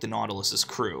shoot the Nautilus's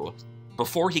crew,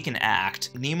 Before he can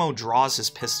act, Nemo draws his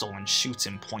pistol and shoots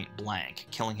him point blank,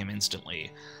 killing him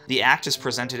instantly. The act is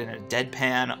presented in a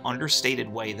deadpan, understated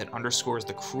way that underscores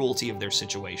the cruelty of their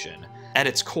situation. At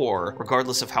its core,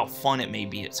 regardless of how fun it may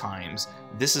be at times,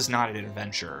 this is not an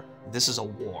adventure, this is a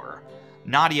war.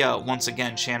 Nadia, once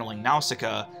again channeling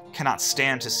Nausicaa, cannot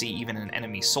stand to see even an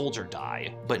enemy soldier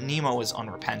die, but Nemo is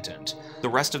unrepentant. The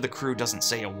rest of the crew doesn't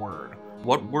say a word.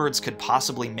 What words could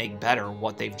possibly make better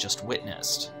what they've just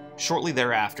witnessed? Shortly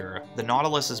thereafter, the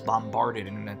Nautilus is bombarded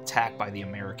in an attack by the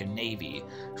American Navy,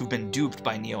 who've been duped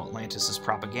by Neo-Atlantis'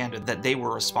 propaganda that they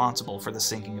were responsible for the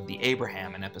sinking of the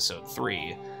Abraham in Episode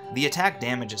 3. The attack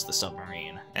damages the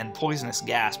submarine, and poisonous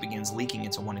gas begins leaking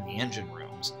into one of the engine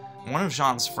rooms. One of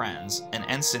Jean's friends, an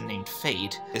ensign named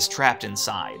Fate, is trapped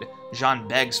inside. Jean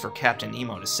begs for Captain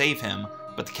Nemo to save him,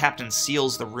 but the captain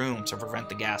seals the room to prevent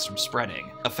the gas from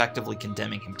spreading, effectively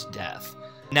condemning him to death.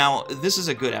 Now, this is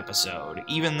a good episode,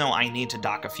 even though I need to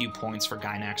dock a few points for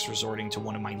Gainax resorting to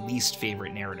one of my least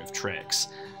favorite narrative tricks.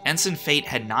 Ensign Fate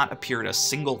had not appeared a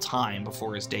single time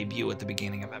before his debut at the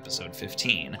beginning of episode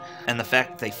 15, and the fact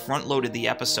that they front-loaded the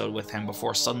episode with him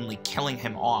before suddenly killing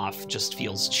him off just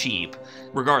feels cheap.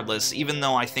 Regardless, even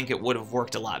though I think it would have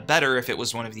worked a lot better if it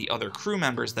was one of the other crew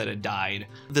members that had died,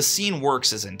 the scene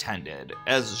works as intended,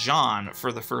 as Jean,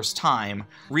 for the first time,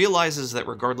 realizes that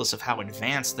regardless of how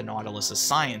advanced the Nautilus'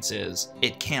 science is,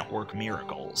 it can't work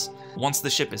miracles. Once the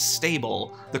ship is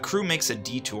stable, the crew makes a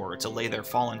detour to lay their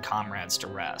fallen comrades to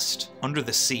rest, under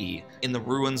the sea, in the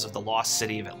ruins of the lost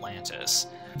city of Atlantis.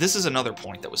 This is another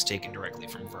point that was taken directly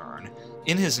from Verne.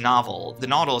 In his novel, the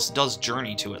Nautilus does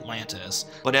journey to Atlantis,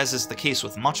 but as is the case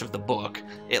with much of the book,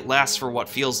 it lasts for what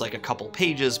feels like a couple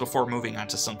pages before moving on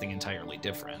to something entirely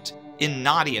different. In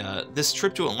Nadia, this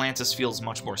trip to Atlantis feels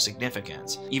much more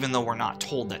significant, even though we're not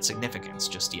told that significance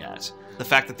just yet. The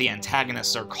fact that the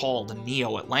antagonists are called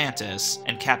Neo-Atlantis,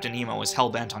 and Captain Nemo is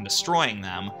hell-bent on destroying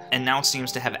them, and now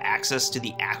seems to have access to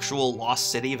the actual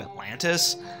lost city of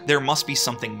Atlantis, there must be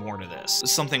something more to this,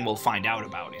 something we'll find out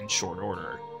about in short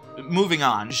order. Moving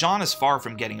on, Jean is far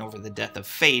from getting over the death of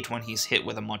Fate when he's hit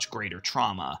with a much greater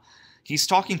trauma. He's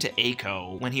talking to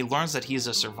Eiko when he learns that he's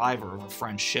a survivor of a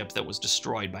French ship that was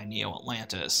destroyed by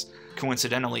Neo-Atlantis,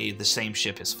 coincidentally the same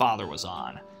ship his father was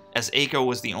on. As Eiko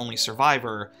was the only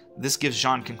survivor, this gives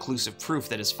Jean conclusive proof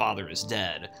that his father is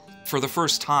dead. For the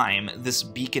first time, this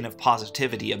beacon of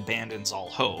positivity abandons all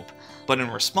hope, but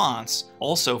in response,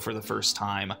 also for the first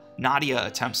time, Nadia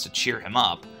attempts to cheer him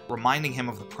up, reminding him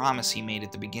of the promise he made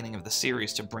at the beginning of the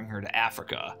series to bring her to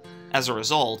Africa. As a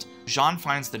result, Jean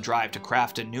finds the drive to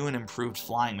craft a new and improved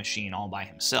flying machine all by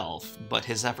himself, but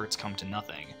his efforts come to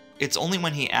nothing. It's only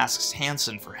when he asks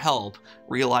Hansen for help,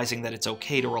 realizing that it's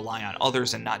okay to rely on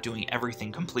others and not doing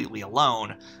everything completely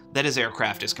alone, that his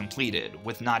aircraft is completed,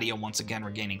 with Nadia once again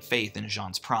regaining faith in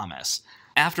Jean's promise.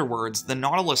 Afterwards, the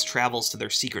Nautilus travels to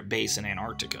their secret base in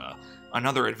Antarctica,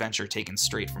 another adventure taken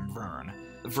straight from Verne.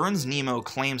 Verne's Nemo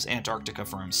claims Antarctica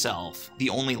for himself, the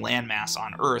only landmass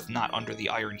on Earth not under the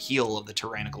iron heel of the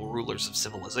tyrannical rulers of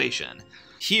civilization.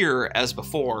 Here, as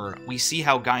before, we see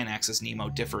how Gainax's Nemo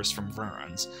differs from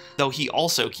Verne's. Though he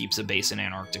also keeps a base in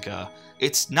Antarctica,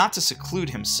 it's not to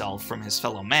seclude himself from his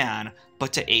fellow man,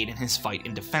 but to aid in his fight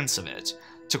in defense of it.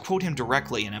 To quote him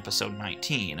directly in episode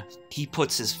 19, he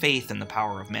puts his faith in the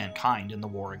power of mankind in the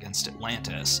war against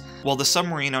Atlantis. While the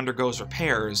submarine undergoes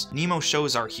repairs, Nemo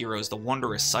shows our heroes the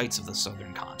wondrous sights of the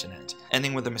southern continent,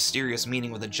 ending with a mysterious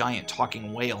meeting with a giant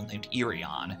talking whale named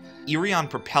Irion. Irion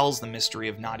propels the mystery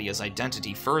of Nadia's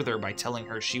identity further by telling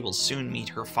her she will soon meet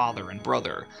her father and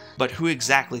brother, but who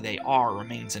exactly they are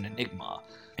remains an enigma.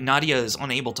 Nadia is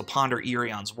unable to ponder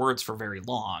Irion's words for very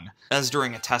long, as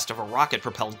during a test of a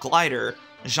rocket-propelled glider,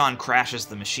 Jean crashes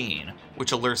the machine,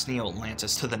 which alerts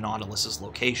Neo-Atlantis to the Nautilus's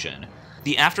location.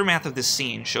 The aftermath of this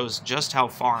scene shows just how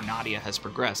far Nadia has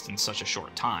progressed in such a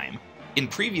short time. In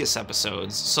previous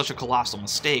episodes, such a colossal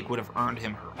mistake would have earned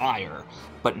him her ire,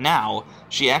 but now,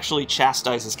 she actually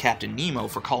chastises Captain Nemo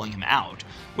for calling him out,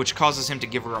 which causes him to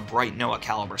give her a bright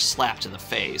Noah-caliber slap to the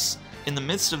face. In the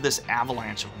midst of this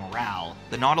avalanche of morale,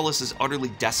 the Nautilus is utterly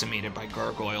decimated by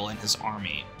Gargoyle and his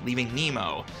army, leaving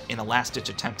Nemo, in a last-ditch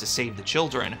attempt to save the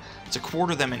children, to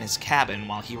quarter them in his cabin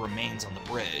while he remains on the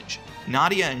bridge.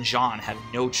 Nadia and Jean have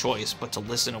no choice but to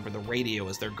listen over the radio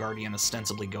as their guardian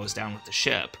ostensibly goes down with the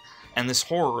ship, and this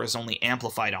horror is only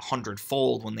amplified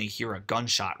 100-fold when they hear a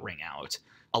gunshot ring out.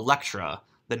 Electra,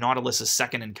 the Nautilus'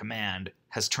 second-in-command,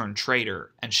 has turned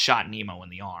traitor and shot Nemo in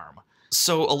the arm.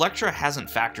 So Electra hasn't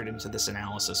factored into this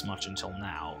analysis much until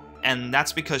now, and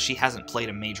that's because she hasn't played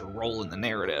a major role in the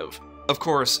narrative. Of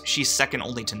course, she's second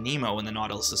only to Nemo in the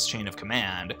Nautilus's chain of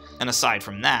command, and aside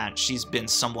from that, she's been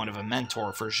somewhat of a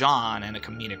mentor for Jean and a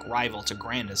comedic rival to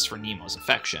Grandis for Nemo's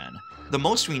affection. The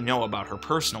most we know about her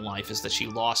personal life is that she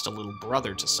lost a little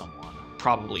brother to someone,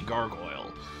 probably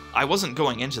Gargoyle. I wasn't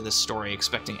going into this story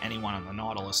expecting anyone on the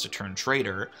Nautilus to turn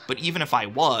traitor, but even if I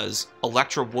was,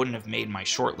 Elektra wouldn't have made my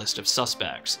shortlist of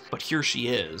suspects, but here she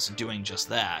is, doing just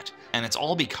that. And it's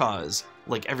all because,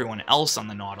 like everyone else on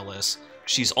the Nautilus,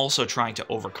 she's also trying to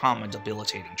overcome a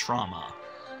debilitating trauma.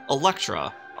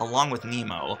 Elektra, along with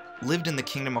Nemo, lived in the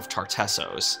kingdom of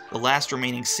Tartessos, the last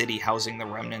remaining city housing the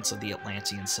remnants of the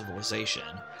Atlantean civilization.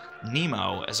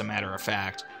 Nemo, as a matter of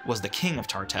fact, was the king of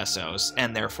Tartessos,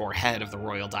 and therefore head of the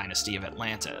royal dynasty of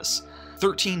Atlantis.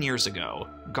 13 years ago,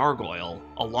 Gargoyle,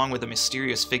 along with a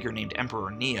mysterious figure named Emperor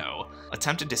Neo,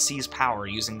 attempted to seize power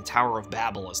using the Tower of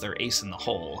Babel as their ace in the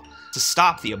hole. To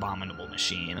stop the abominable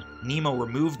machine, Nemo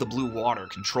removed the blue water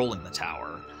controlling the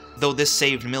tower. Though this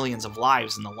saved millions of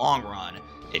lives in the long run,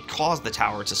 it caused the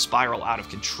tower to spiral out of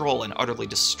control and utterly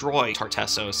destroy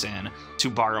Tartessos in, to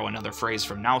borrow another phrase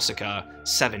from Nausicaa,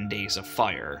 7 days of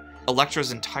fire.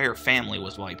 Elektra's entire family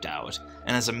was wiped out,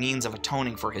 and as a means of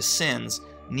atoning for his sins,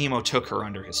 Nemo took her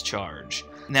under his charge.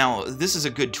 Now, this is a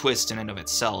good twist in and of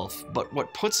itself, but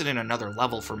what puts it in another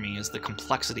level for me is the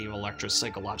complexity of Elektra's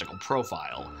psychological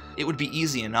profile. It would be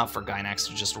easy enough for Gainax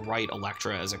to just write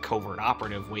Elektra as a covert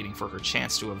operative waiting for her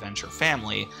chance to avenge her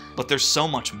family, but there's so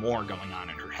much more going on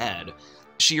in her head.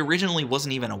 She originally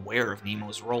wasn't even aware of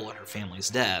Nemo's role in her family's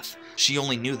death. She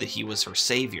only knew that he was her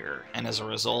savior, and as a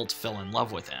result fell in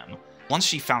love with him. Once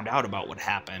she found out about what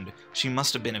happened, she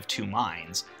must have been of two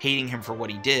minds, hating him for what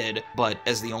he did, but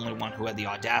as the only one who had the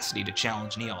audacity to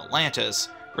challenge Neo-Atlantis,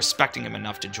 respecting him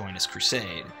enough to join his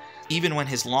crusade. Even when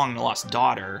his long-lost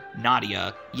daughter,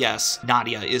 Nadia, yes,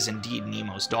 Nadia is indeed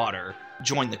Nemo's daughter,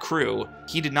 joined the crew,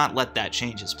 he did not let that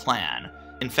change his plan.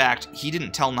 In fact, he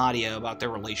didn't tell Nadia about their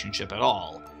relationship at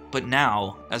all. But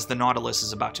now, as the Nautilus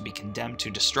is about to be condemned to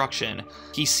destruction,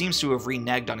 he seems to have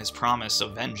reneged on his promise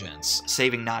of vengeance,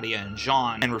 saving Nadia and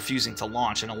Jean and refusing to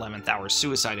launch an 11th hour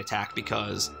suicide attack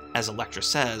because, as Elektra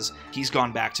says, he's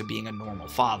gone back to being a normal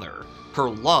father. Her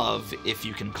love, if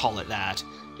you can call it that,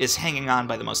 is hanging on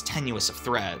by the most tenuous of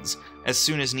threads. As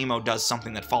soon as Nemo does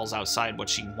something that falls outside what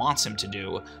she wants him to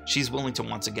do, she's willing to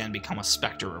once again become a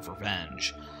specter of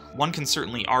revenge. One can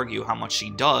certainly argue how much she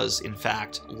does, in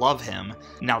fact, love him,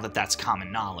 now that that's common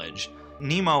knowledge.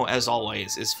 Nemo, as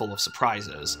always, is full of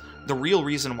surprises. The real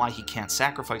reason why he can't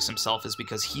sacrifice himself is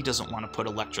because he doesn't want to put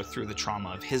Elektra through the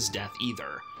trauma of his death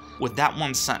either. With that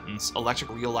one sentence,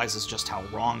 Elektra realizes just how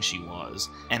wrong she was,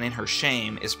 and in her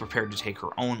shame is prepared to take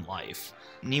her own life.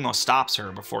 Nemo stops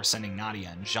her before sending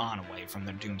Nadia and Jean away from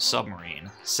their doomed submarine,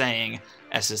 saying,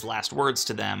 as his last words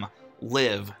to them,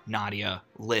 "Live, Nadia,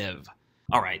 live."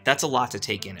 Alright, that's a lot to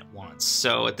take in at once,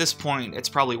 so at this point, it's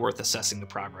probably worth assessing the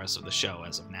progress of the show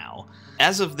as of now.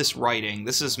 As of this writing,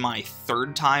 this is my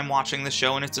third time watching the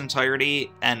show in its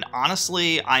entirety, and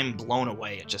honestly, I'm blown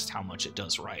away at just how much it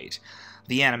does right.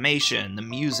 The animation, the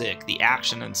music, the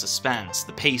action and suspense,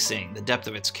 the pacing, the depth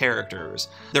of its characters.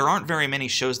 There aren't very many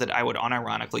shows that I would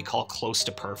unironically call close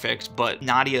to perfect, but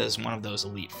Nadia is one of those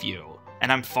elite few, and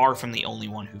I'm far from the only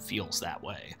one who feels that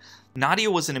way.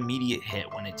 Nadia was an immediate hit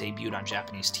when it debuted on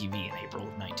Japanese TV in April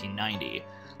of 1990.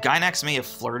 Gainax may have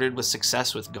flirted with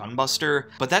success with Gunbuster,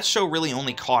 but that show really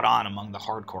only caught on among the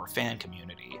hardcore fan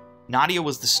community. Nadia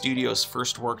was the studio's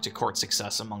first work to court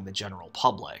success among the general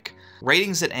public.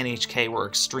 Ratings at NHK were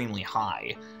extremely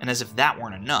high, and as if that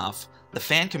weren't enough, the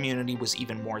fan community was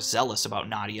even more zealous about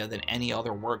Nadia than any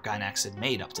other work Gainax had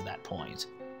made up to that point.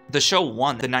 The show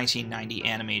won the 1990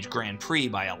 Animage Grand Prix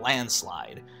by a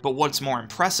landslide, but what's more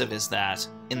impressive is that,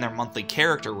 in their monthly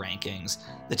character rankings,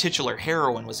 the titular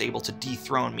heroine was able to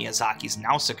dethrone Miyazaki's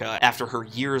Nausicaa after her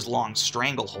years-long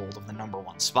stranglehold of the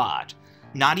 #1 spot.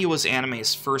 Nadia was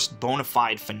anime's first bona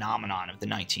fide phenomenon of the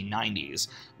 1990s,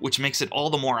 which makes it all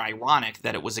the more ironic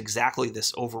that it was exactly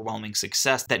this overwhelming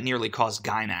success that nearly caused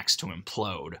Gainax to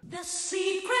implode. The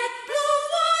secret blue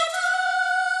water!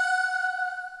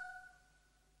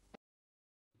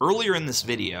 Earlier in this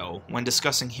video, when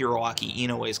discussing Hiroaki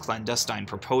Inoue's clandestine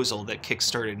proposal that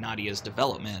kickstarted Nadia's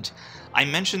development, I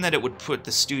mentioned that it would put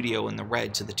the studio in the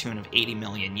red to the tune of 80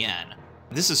 million yen.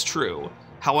 This is true.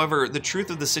 However, the truth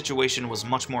of the situation was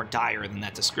much more dire than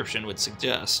that description would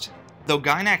suggest. Though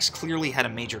Gainax clearly had a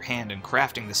major hand in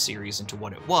crafting the series into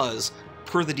what it was,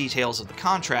 per the details of the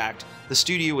contract, the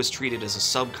studio was treated as a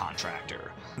subcontractor.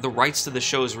 The rights to the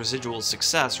show's residual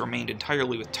success remained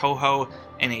entirely with Toho,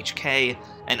 NHK,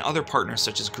 and other partners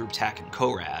such as Group TAC and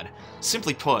Korad.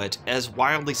 Simply put, as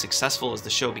wildly successful as the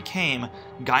show became,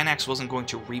 Gainax wasn't going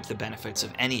to reap the benefits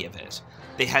of any of it.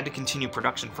 They had to continue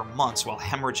production for months while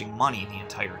hemorrhaging money the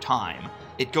entire time.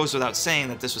 It goes without saying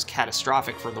that this was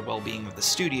catastrophic for the well-being of the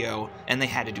studio, and they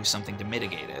had to do something to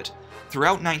mitigate it.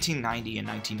 Throughout 1990 and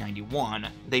 1991,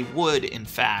 they would, in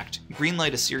fact,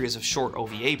 greenlight a series of short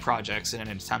OVA projects in an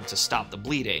attempt to stop the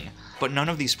bleeding, but none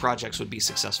of these projects would be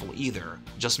successful either,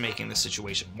 just making the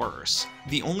situation worse.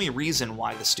 The only reason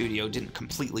why the studio didn't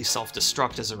completely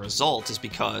self-destruct as a result is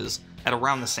because, at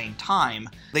around the same time,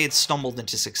 they had stumbled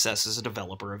into success as a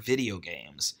developer of video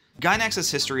games. Gainax's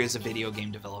history as a video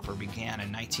game developer began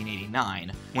in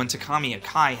 1989, when Takami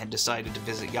Akai had decided to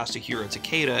visit Yasuhiro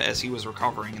Takeda as he was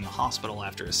recovering in the hospital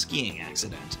after a skiing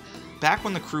accident. Back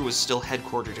when the crew was still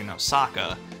headquartered in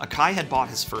Osaka, Akai had bought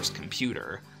his first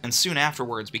computer, and soon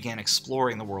afterwards began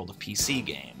exploring the world of PC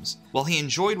games. While he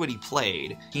enjoyed what he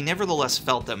played, he nevertheless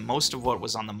felt that most of what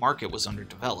was on the market was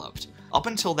underdeveloped. Up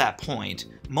until that point,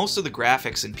 most of the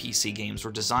graphics in PC games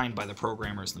were designed by the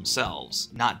programmers themselves,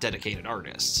 not dedicated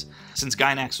artists. Since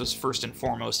Gainax was first and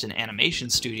foremost an animation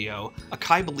studio,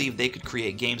 Akai believed they could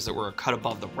create games that were a cut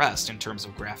above the rest in terms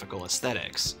of graphical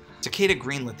aesthetics. Takeda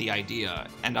greenlit the idea,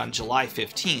 and on July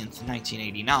 15,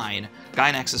 1989,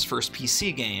 Gainax's first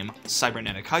PC game,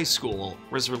 Cybernetic High School,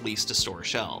 was released to store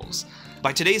shelves.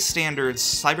 By today's standards,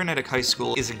 Cybernetic High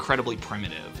School is incredibly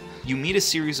primitive. You meet a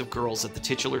series of girls at the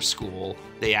titular school,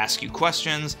 they ask you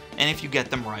questions, and if you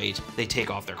get them right, they take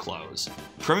off their clothes.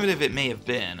 Primitive it may have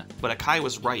been, but Akai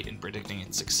was right in predicting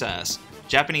its success.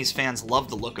 Japanese fans loved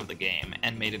the look of the game,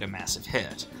 and made it a massive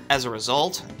hit. As a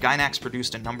result, Gainax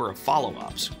produced a number of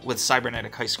follow-ups, with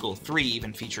Cybernetic High School 3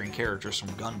 even featuring characters from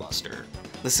Gunbuster.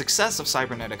 The success of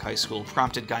Cybernetic High School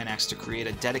prompted Gainax to create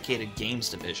a dedicated games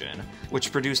division,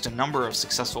 which produced a number of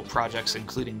successful projects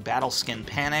including Battle Skin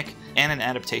Panic and an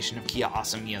adaptation of Kiya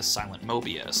Asamiya's Silent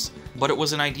Mobius. But it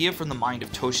was an idea from the mind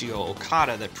of Toshio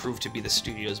Okada that proved to be the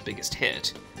studio's biggest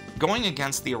hit. Going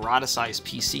against the eroticized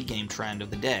PC game trend of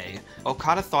the day,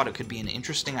 Okada thought it could be an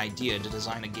interesting idea to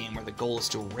design a game where the goal is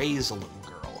to raise a little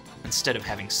girl, instead of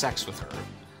having sex with her.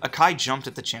 Akai jumped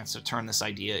at the chance to turn this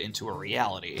idea into a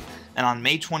reality, and on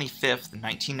May 25,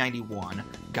 1991,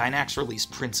 Gainax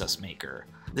released Princess Maker.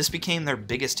 This became their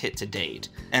biggest hit to date,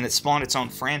 and it spawned its own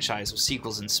franchise of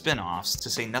sequels and spin-offs, to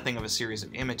say nothing of a series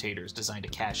of imitators designed to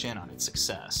cash in on its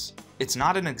success. It's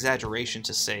not an exaggeration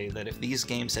to say that if these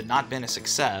games had not been a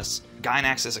success,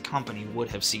 Gainax as a company would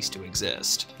have ceased to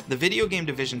exist. The video game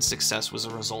division's success was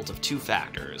a result of two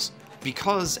factors.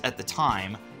 Because, at the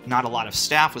time, not a lot of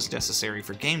staff was necessary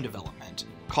for game development,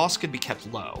 costs could be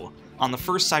kept low. On the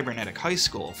first Cybernetic High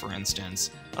School, for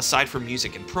instance, aside from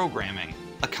music and programming,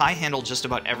 Akai handled just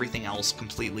about everything else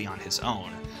completely on his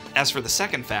own. As for the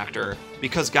second factor,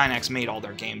 because Gainax made all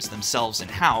their games themselves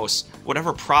in-house,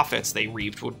 whatever profits they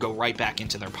reaped would go right back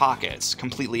into their pockets,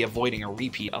 completely avoiding a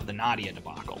repeat of the Nadia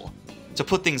debacle. To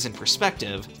put things in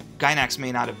perspective, Gainax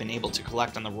may not have been able to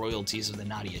collect on the royalties of the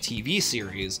Nadia TV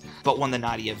series, but when the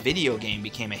Nadia video game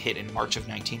became a hit in March of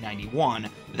 1991,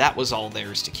 that was all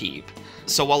theirs to keep.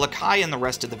 So while Akai and the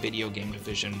rest of the video game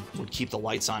division would keep the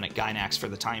lights on at Gainax for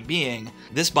the time being,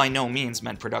 this by no means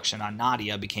meant production on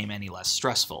Nadia became any less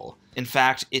stressful. In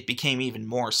fact, it became even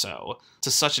more so, to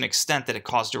such an extent that it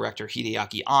caused director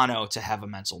Hideaki Anno to have a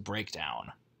mental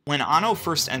breakdown. When Anno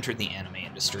first entered the anime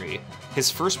industry,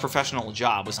 his first professional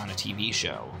job was on a TV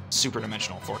show, Super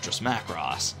Dimensional Fortress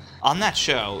Macross. On that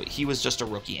show, he was just a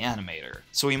rookie animator,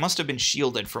 so he must have been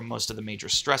shielded from most of the major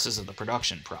stresses of the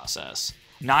production process.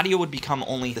 Nadia would become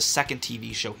only the second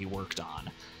TV show he worked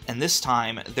on, and this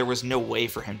time, there was no way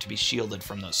for him to be shielded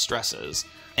from those stresses.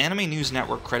 Anime News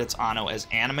Network credits Anno as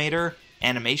animator,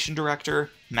 animation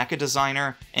director, mecha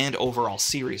designer, and overall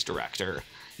series director,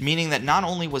 meaning that not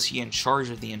only was he in charge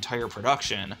of the entire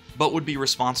production, but would be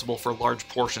responsible for large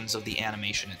portions of the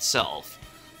animation itself.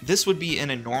 This would be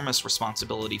an enormous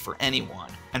responsibility for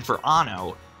anyone, and for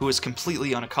Anno, who is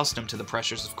completely unaccustomed to the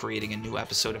pressures of creating a new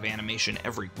episode of animation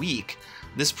every week,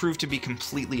 this proved to be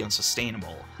completely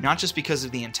unsustainable, not just because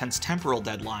of the intense temporal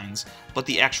deadlines, but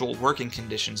the actual working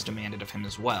conditions demanded of him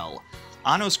as well.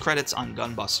 Anno's credits on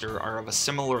Gunbuster are of a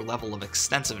similar level of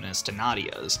extensiveness to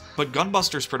Nadia's, but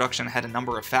Gunbuster's production had a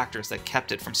number of factors that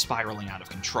kept it from spiraling out of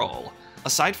control.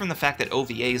 Aside from the fact that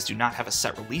OVAs do not have a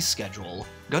set release schedule,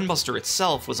 Gunbuster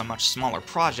itself was a much smaller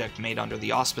project made under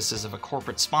the auspices of a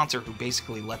corporate sponsor who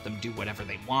basically let them do whatever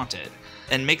they wanted.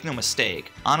 And make no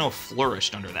mistake, Anno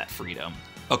flourished under that freedom.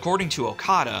 According to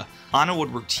Okada, Anno would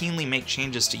routinely make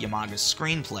changes to Yamaga's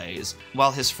screenplays,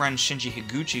 while his friend Shinji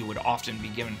Higuchi would often be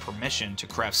given permission to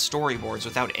craft storyboards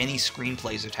without any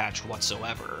screenplays attached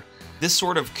whatsoever. This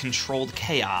sort of controlled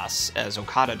chaos, as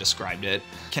Okada described it,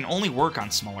 can only work on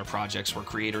smaller projects where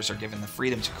creators are given the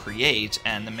freedom to create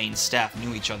and the main staff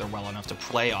knew each other well enough to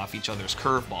play off each other's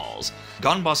curveballs.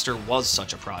 Gunbuster was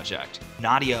such a project.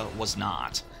 Nadia was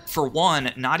not. For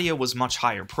one, Nadia was much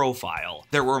higher profile.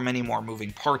 There were many more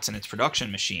moving parts in its production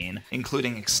machine,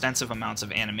 including extensive amounts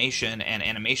of animation and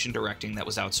animation directing that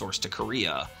was outsourced to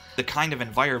Korea. The kind of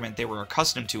environment they were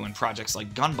accustomed to in projects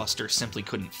like Gunbuster simply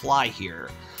couldn't fly here.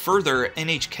 Further,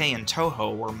 NHK and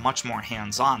Toho were much more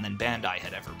hands-on than Bandai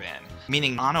had ever been,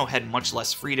 meaning Anno had much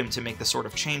less freedom to make the sort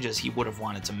of changes he would have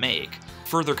wanted to make.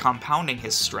 Further compounding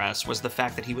his stress was the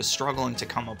fact that he was struggling to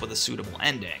come up with a suitable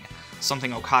ending,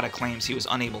 something Okada claims he was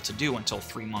unable to do until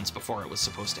 3 months before it was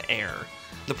supposed to air.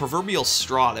 The proverbial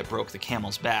straw that broke the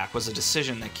camel's back was a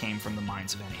decision that came from the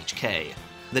minds of NHK.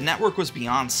 The network was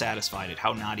beyond satisfied at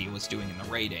how Nadia was doing in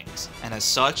the ratings, and as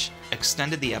such,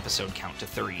 extended the episode count to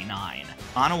 39.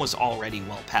 Anno was already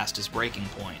well past his breaking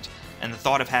point, and the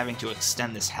thought of having to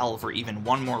extend this hell for even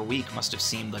one more week must have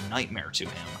seemed a nightmare to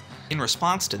him. In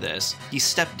response to this, he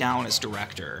stepped down as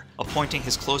director, appointing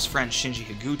his close friend Shinji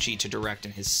Higuchi to direct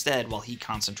in his stead while he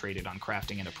concentrated on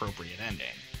crafting an appropriate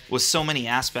ending. With so many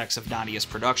aspects of Nadia's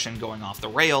production going off the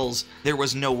rails, there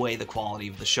was no way the quality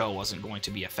of the show wasn't going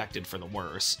to be affected for the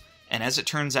worse. And as it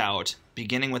turns out,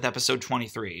 beginning with episode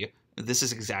 23, this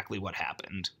is exactly what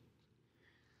happened.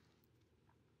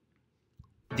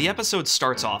 The episode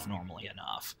starts off normally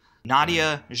enough.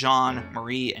 Nadia, Jean,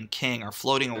 Marie, and King are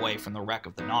floating away from the wreck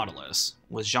of the Nautilus,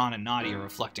 with Jean and Nadia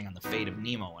reflecting on the fate of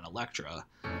Nemo and Elektra.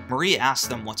 Marie asks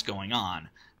them what's going on,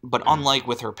 but unlike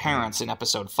with her parents in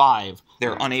episode 5,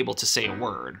 they're unable to say a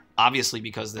word, obviously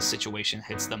because this situation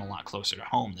hits them a lot closer to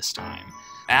home this time.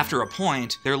 After a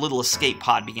point, their little escape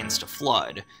pod begins to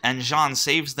flood, and Jean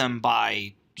saves them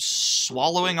by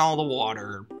swallowing all the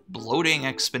water, bloating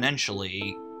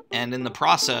exponentially, and in the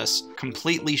process,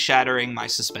 completely shattering my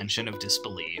suspension of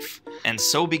disbelief. And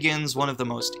so begins one of the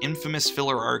most infamous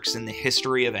filler arcs in the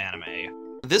history of anime.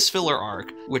 This filler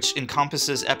arc, which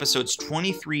encompasses episodes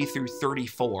 23 through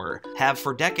 34, have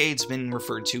for decades been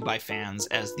referred to by fans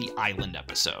as the Island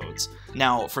episodes.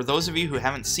 Now, for those of you who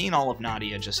haven't seen all of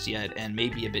Nadia just yet and may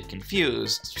be a bit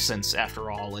confused, since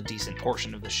after all a decent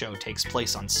portion of the show takes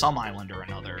place on some island or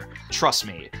another, trust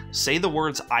me, say the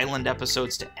words Island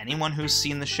episodes to anyone who's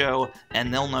seen the show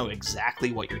and they'll know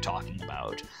exactly what you're talking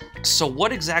about. So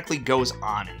what exactly goes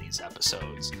on in these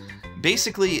episodes?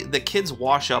 Basically, the kids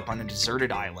wash up on a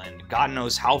deserted island, God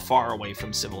knows how far away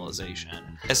from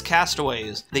civilization. As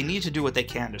castaways, they need to do what they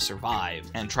can to survive,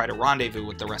 and try to rendezvous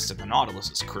with the rest of the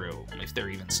Nautilus's crew, if they're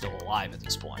even still alive at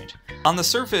this point. On the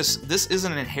surface, this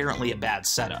isn't inherently a bad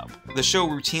setup. The show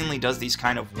routinely does these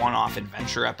kind of one-off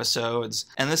adventure episodes,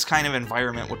 and this kind of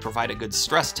environment would provide a good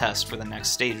stress test for the next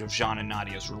stage of Jean and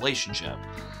Nadia's relationship.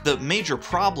 The major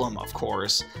problem, of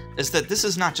course, is that this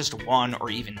is not just 1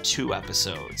 or even 2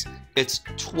 episodes. It's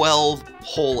 12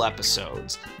 whole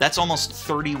episodes. That's almost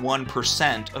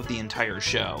 31% of the entire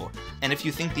show. And if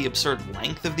you think the absurd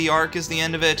length of the arc is the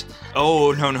end of it,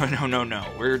 oh no,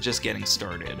 we're just getting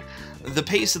started. The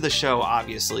pace of the show,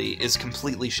 obviously, is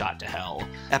completely shot to hell.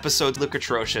 Episodes look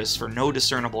atrocious for no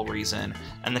discernible reason,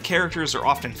 and the characters are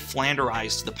often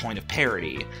flanderized to the point of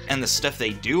parody. And the stuff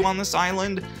they do on this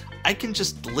island, I can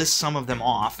just list some of them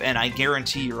off, and I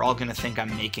guarantee you're all gonna think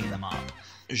I'm making them up.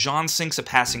 Jean sinks a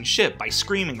passing ship by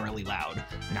screaming really loud.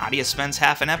 Nadia spends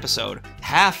half an episode,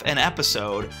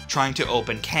 trying to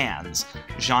open cans.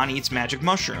 Jean eats magic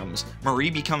mushrooms. Marie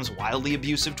becomes wildly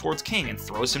abusive towards King and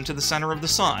throws him to the center of the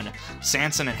sun.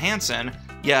 Sanson and Hansen,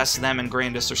 yes, them and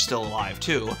Grandis are still alive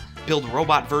too, build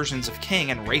robot versions of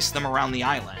King and race them around the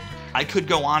island. I could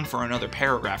go on for another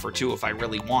paragraph or two if I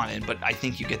really wanted, but I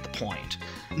think you get the point.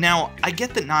 Now, I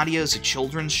get that Nadia is a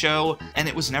children's show, and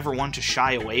it was never one to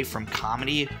shy away from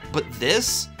comedy, but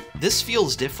this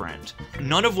feels different.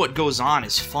 None of what goes on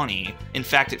is funny. In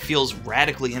fact, it feels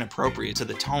radically inappropriate to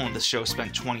the tone the show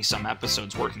spent 20-some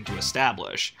episodes working to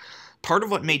establish. Part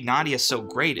of what made Nadia so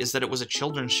great is that it was a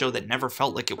children's show that never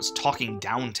felt like it was talking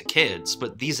down to kids,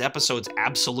 but these episodes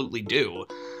absolutely do.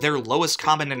 They're lowest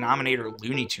common denominator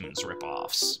Looney Tunes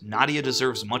ripoffs. Nadia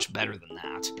deserves much better than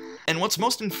that. And what's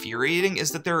most infuriating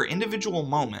is that there are individual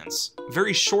moments,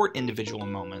 very short individual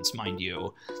moments, mind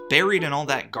you, buried in all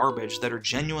that garbage that are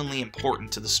genuinely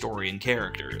important to the story and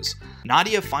characters.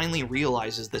 Nadia finally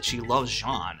realizes that she loves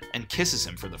Jean and kisses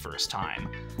him for the first time.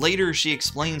 Later, she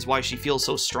explains why she feels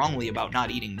so strongly about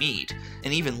not eating meat,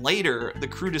 and even later, the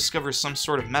crew discovers some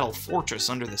sort of metal fortress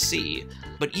under the sea.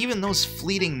 But even those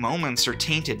fleeting moments are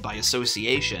tainted by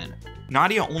association.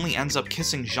 Nadia only ends up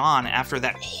kissing Jean after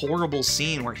that horrible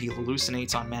scene where he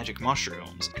hallucinates on magic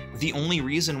mushrooms. The only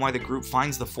reason why the group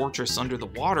finds the fortress under the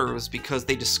water was because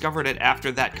they discovered it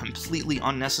after that completely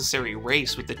unnecessary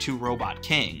race with the two robot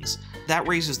kings. That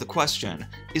raises the question,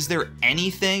 is there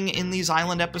anything in these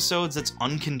island episodes that's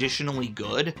unconditionally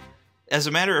good? As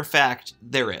a matter of fact,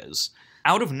 there is.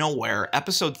 Out of nowhere,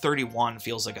 episode 31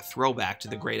 feels like a throwback to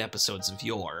the great episodes of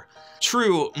yore.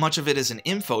 True, much of it is an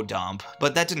info dump,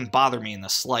 but that didn't bother me in the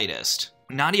slightest.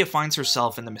 Nadia finds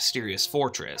herself in the mysterious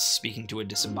fortress, speaking to a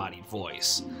disembodied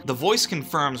voice. The voice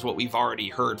confirms what we've already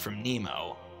heard from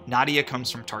Nemo. Nadia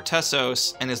comes from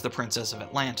Tartessos and is the princess of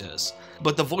Atlantis,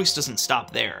 but the voice doesn't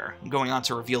stop there, going on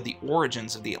to reveal the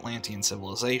origins of the Atlantean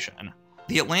civilization.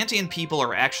 The Atlantean people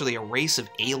are actually a race of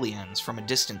aliens from a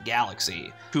distant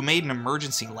galaxy, who made an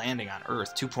emergency landing on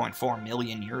Earth 2.4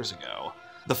 million years ago.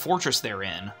 The fortress they're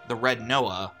in, the Red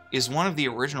Noah, is one of the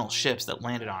original ships that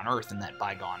landed on Earth in that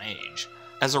bygone age.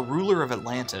 As a ruler of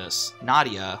Atlantis,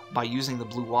 Nadia, by using the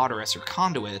blue water as her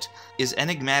conduit, is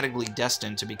enigmatically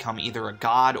destined to become either a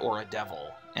god or a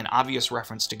devil, an obvious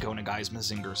reference to Go Nagai's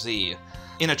Mazinger Z.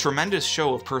 In a tremendous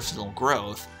show of personal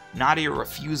growth, Nadia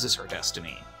refuses her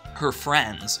destiny. Her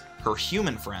friends, her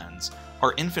human friends,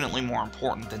 are infinitely more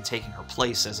important than taking her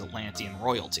place as Atlantean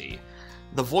royalty.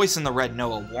 The voice in the Red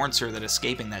Noah warns her that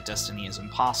escaping that destiny is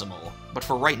impossible, but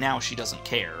for right now she doesn't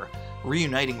care.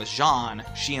 Reuniting with Jean,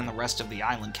 she and the rest of the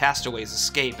island castaways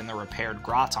escape in the repaired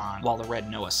Graton while the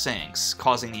Red Noah sinks,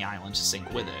 causing the island to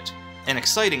sink with it. An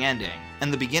exciting ending,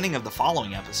 and the beginning of the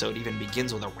following episode even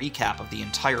begins with a recap of the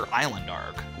entire island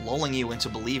arc, lulling you into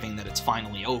believing that it's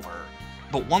finally over.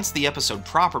 But once the episode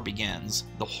proper begins,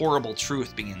 the horrible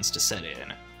truth begins to set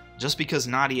in. Just because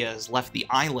Nadia has left the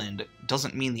island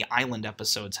doesn't mean the island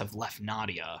episodes have left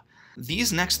Nadia.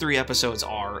 These next 3 episodes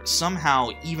are, somehow,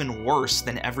 even worse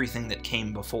than everything that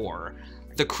came before.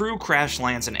 The crew crash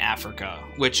lands in Africa,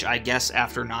 which I guess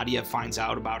after Nadia finds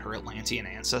out about her Atlantean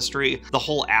ancestry, the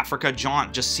whole Africa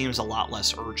jaunt just seems a lot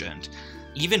less urgent.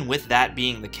 Even with that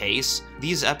being the case,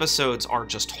 these episodes are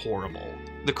just horrible.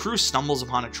 The crew stumbles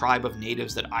upon a tribe of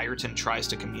natives that Ayrton tries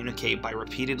to communicate by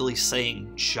repeatedly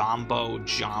saying Jumbo,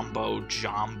 Jumbo,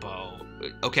 Jumbo.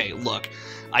 Okay, look,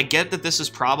 I get that this is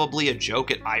probably a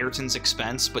joke at Ayrton's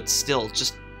expense, but still,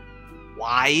 just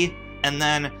why? And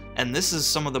then, and this is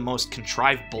some of the most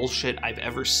contrived bullshit I've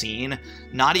ever seen,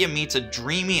 Nadia meets a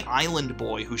dreamy island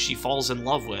boy who she falls in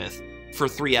love with for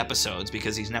 3 episodes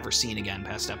because he's never seen again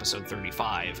past episode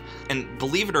 35. And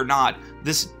believe it or not,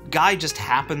 this guy just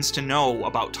happens to know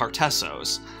about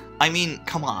Tartessos. I mean,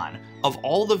 come on. Of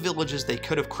all the villages they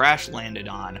could have crash landed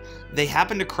on, they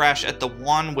happen to crash at the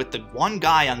one with the one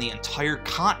guy on the entire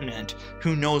continent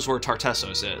who knows where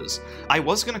Tartessos is. I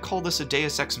was gonna call this a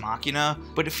Deus Ex Machina,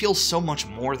 but it feels so much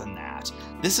more than that.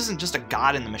 This isn't just a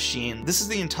god in the machine, this is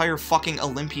the entire fucking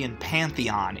Olympian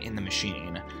pantheon in the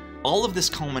machine. All of this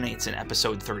culminates in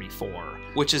episode 34,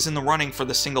 which is in the running for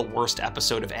the single worst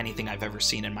episode of anything I've ever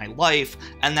seen in my life,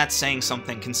 and that's saying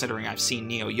something considering I've seen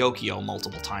Neo Yokio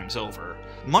multiple times over.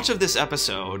 Much of this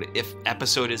episode, if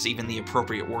episode is even the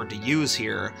appropriate word to use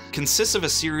here, consists of a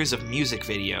series of music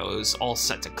videos, all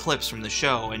set to clips from the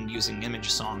show and using image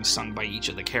songs sung by each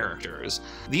of the characters.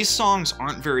 These songs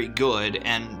aren't very good,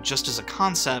 and just as a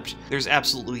concept, there's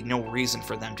absolutely no reason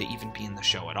for them to even be in the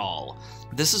show at all.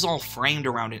 This is all framed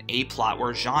around an A-plot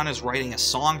where Jean is writing a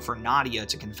song for Nadia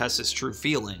to confess his true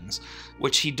feelings,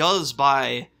 which he does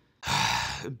by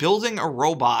building a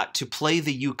robot to play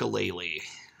the ukulele.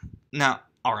 Now,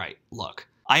 alright, look.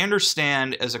 I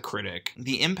understand as a critic,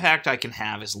 the impact I can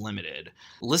have is limited.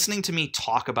 Listening to me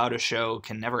talk about a show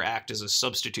can never act as a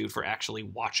substitute for actually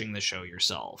watching the show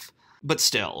yourself. But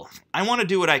still, I want to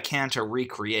do what I can to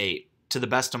recreate, to the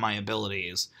best of my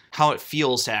abilities, how it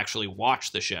feels to actually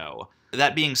watch the show.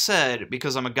 That being said,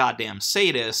 because I'm a goddamn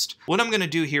sadist, what I'm going to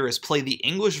do here is play the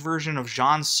English version of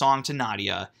Jean's song to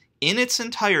Nadia, in its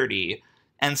entirety,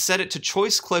 and set it to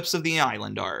choice clips of the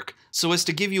island arc, so as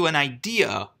to give you an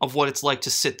idea of what it's like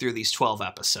to sit through these 12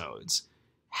 episodes.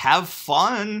 Have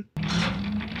fun!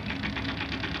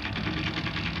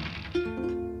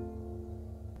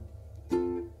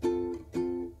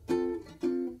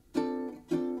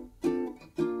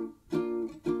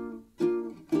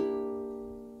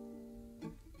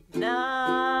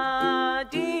 Nadia,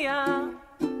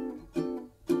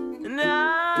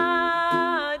 Nadia,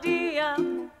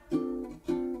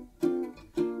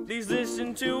 please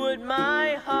listen to what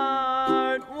my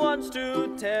heart wants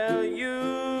to tell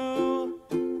you.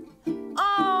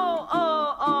 Oh,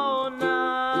 oh, oh,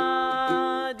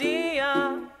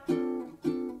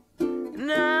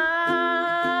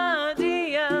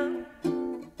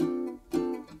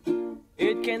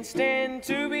 can't stand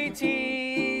to be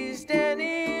teased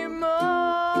anymore.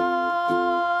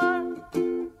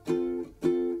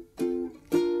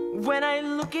 When I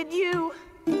look at you,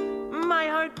 my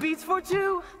heart beats for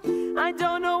two. I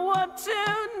don't know what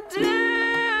to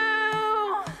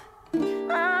do.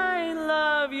 I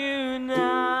love you,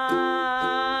 Nadia.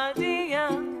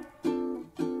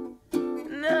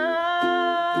 Nadia.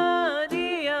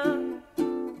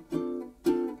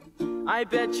 I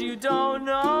bet you don't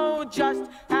know just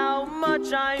how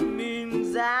much I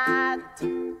mean that.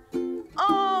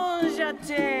 Oh, je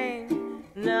t'aime,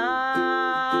 Nadia.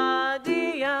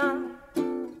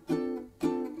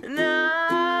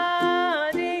 Nadia.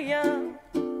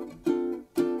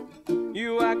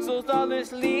 You act so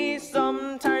thoughtlessly,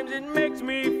 sometimes it makes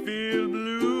me feel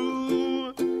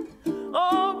blue.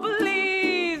 Oh,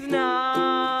 please,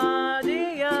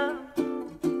 Nadia.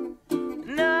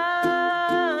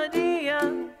 Nadia.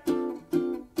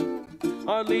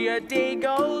 Hardly a day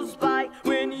goes by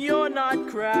when you're not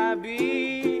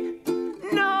crabby.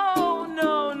 No,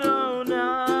 no, no,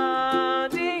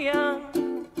 Nadia.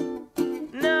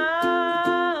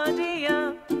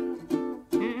 Nadia.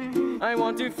 I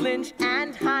want to flinch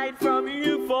and hide from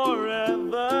you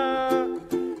forever.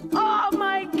 Oh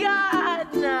my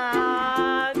God,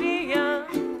 Nadia.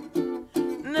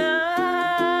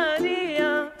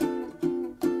 Nadia.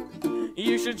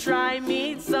 You should try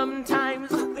meat sometimes.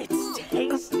 It's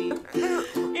tasty.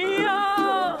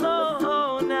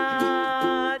 Yo,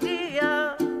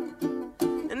 Nadia.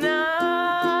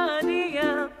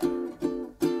 Nadia.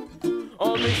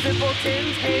 Only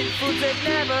simpletons hate foods they've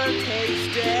never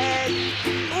tasted.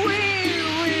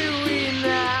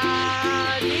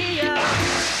 Nadia.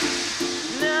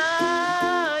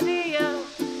 Nadia.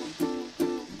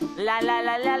 La la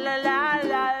la la la la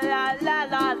la la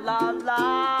la la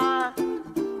la.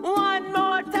 One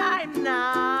more time,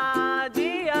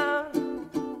 Nadia.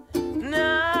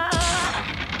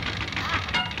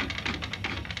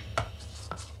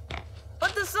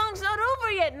 But the song's not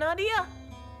over yet, Nadia.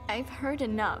 I've heard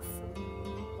enough.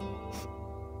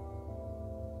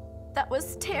 That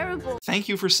was terrible. Thank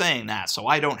you for saying that, so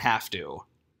I don't have to.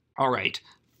 Alright,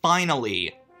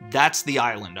 finally, that's the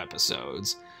Island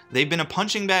episodes. They've been a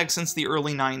punching bag since the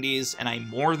early 90s, and I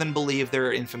more than believe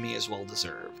their infamy is well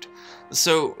deserved.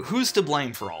 So, who's to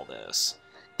blame for all this?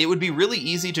 It would be really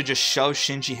easy to just shove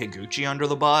Shinji Higuchi under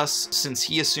the bus, since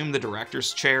he assumed the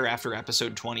director's chair after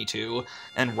episode 22,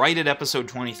 and right at episode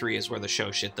 23 is where the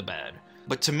show shit the bed.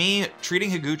 But to me,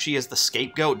 treating Higuchi as the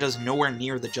scapegoat does nowhere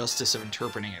near the justice of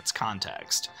interpreting its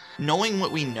context. Knowing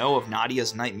what we know of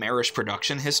Nadia's nightmarish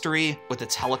production history, with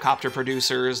its helicopter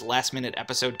producers, last-minute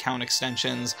episode count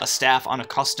extensions, a staff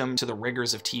unaccustomed to the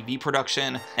rigors of TV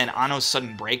production, and Anno's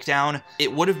sudden breakdown,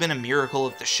 it would have been a miracle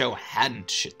if the show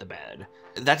hadn't shit the bed.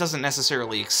 That doesn't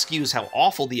necessarily excuse how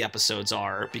awful the episodes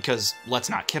are, because, let's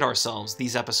not kid ourselves,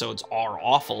 these episodes are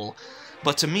awful.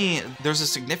 But to me, there's a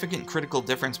significant critical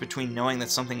difference between knowing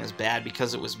that something is bad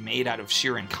because it was made out of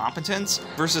sheer incompetence,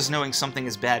 versus knowing something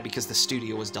is bad because the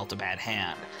studio was dealt a bad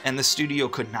hand. And the studio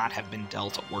could not have been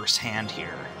dealt a worse hand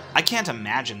here. I can't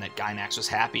imagine that Gainax was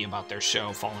happy about their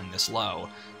show falling this low.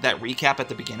 That recap at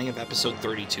the beginning of episode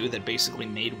 32 that basically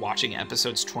made watching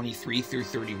episodes 23 through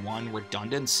 31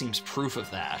 redundant seems proof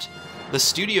of that. The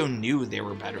studio knew they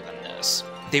were better than this.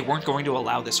 They weren't going to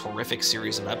allow this horrific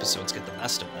series of episodes get the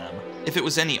best of them. If it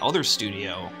was any other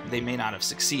studio, they may not have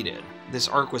succeeded. This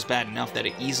arc was bad enough that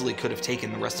it easily could have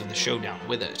taken the rest of the show down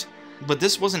with it. But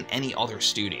this wasn't any other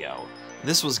studio.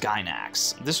 This was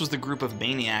Gainax. This was the group of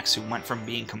maniacs who went from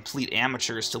being complete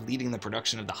amateurs to leading the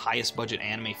production of the highest budget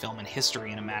anime film in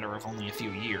history in a matter of only a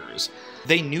few years.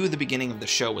 They knew the beginning of the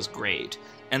show was great,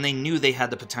 and they knew they had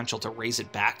the potential to raise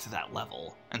it back to that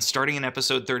level. And starting in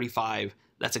episode 35,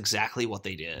 that's exactly what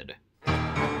they did.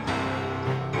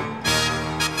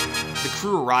 The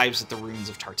crew arrives at the ruins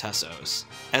of Tartessos.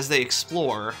 As they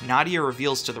explore, Nadia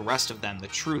reveals to the rest of them the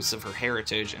truths of her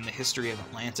heritage and the history of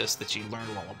Atlantis that she learned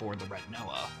while aboard the Red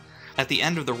Noah. At the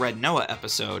end of the Red Noah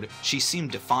episode, she seemed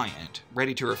defiant,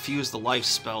 ready to refuse the life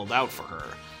spelled out for her.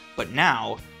 But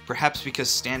now, perhaps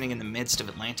because standing in the midst of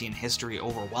Atlantean history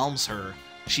overwhelms her,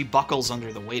 she buckles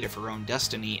under the weight of her own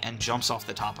destiny and jumps off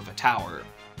the top of a tower.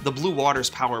 The blue water's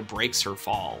power breaks her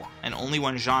fall, and only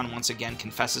when Jean once again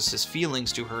confesses his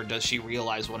feelings to her does she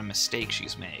realize what a mistake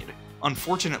she's made.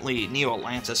 Unfortunately,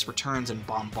 Neo-Atlantis returns and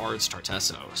bombards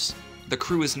Tartessos. The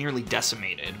crew is nearly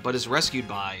decimated, but is rescued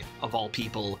by, of all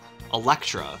people,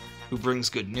 Elektra, who brings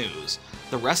good news.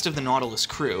 The rest of the Nautilus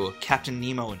crew, Captain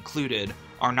Nemo included,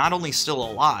 are not only still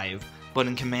alive, but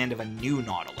in command of a new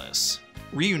Nautilus.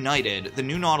 Reunited, the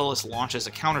new Nautilus launches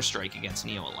a counterstrike against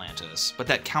Neo Atlantis, but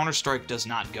that counterstrike does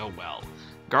not go well.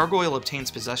 Gargoyle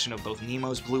obtains possession of both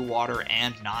Nemo's blue water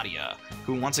and Nadia,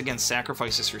 who once again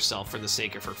sacrifices herself for the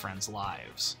sake of her friends'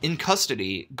 lives. In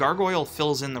custody, Gargoyle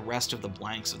fills in the rest of the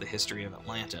blanks of the history of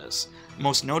Atlantis,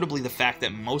 most notably the fact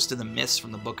that most of the myths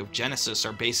from the Book of Genesis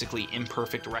are basically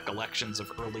imperfect recollections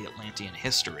of early Atlantean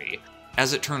history.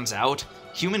 As it turns out,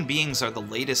 human beings are the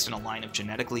latest in a line of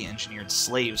genetically engineered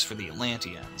slaves for the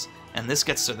Atlanteans, and this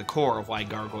gets to the core of why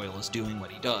Gargoyle is doing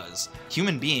what he does.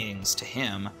 Human beings, to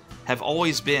him, have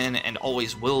always been and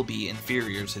always will be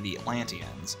inferior to the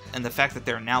Atlanteans, and the fact that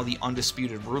they're now the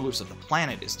undisputed rulers of the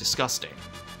planet is disgusting.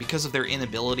 Because of their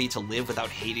inability to live without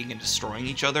hating and destroying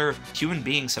each other, human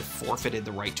beings have forfeited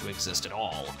the right to exist at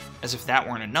all. As if that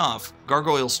weren't enough,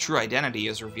 Gargoyle's true identity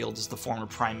is revealed as the former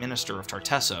Prime Minister of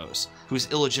Tartessos, who's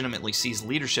illegitimately seized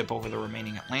leadership over the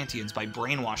remaining Atlanteans by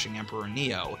brainwashing Emperor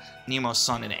Neo, Nemo's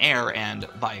son and heir, and,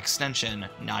 by extension,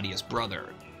 Nadia's brother.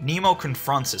 Nemo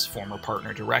confronts his former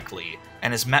partner directly,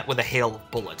 and is met with a hail of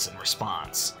bullets in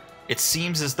response. It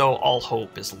seems as though all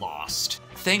hope is lost.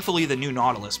 Thankfully, the new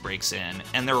Nautilus breaks in,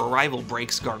 and their arrival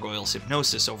breaks Gargoyle's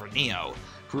hypnosis over Neo,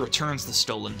 who returns the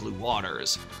stolen blue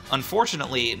waters.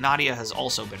 Unfortunately, Nadia has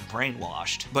also been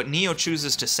brainwashed, but Neo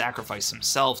chooses to sacrifice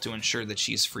himself to ensure that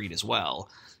she's freed as well.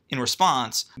 In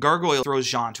response, Gargoyle throws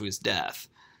Jean to his death.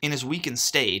 In his weakened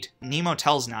state, Nemo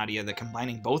tells Nadia that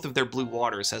combining both of their blue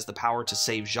waters has the power to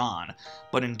save Jean,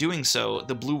 but in doing so,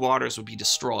 the blue waters would be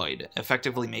destroyed,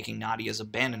 effectively making Nadia's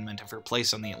abandonment of her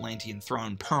place on the Atlantean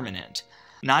throne permanent.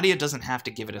 Nadia doesn't have to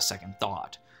give it a second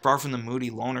thought. Far from the moody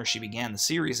loner she began the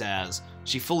series as,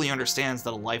 she fully understands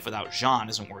that a life without Jean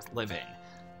isn't worth living.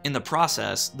 In the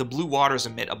process, the blue waters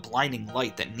emit a blinding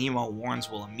light that Nemo warns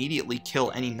will immediately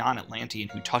kill any non-Atlantean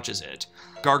who touches it.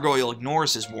 Gargoyle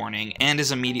ignores his warning and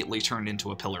is immediately turned into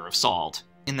a pillar of salt.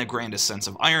 In the grandest sense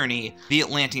of irony, the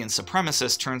Atlantean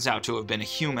supremacist turns out to have been a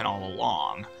human all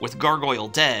along. With Gargoyle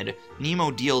dead, Nemo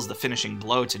deals the finishing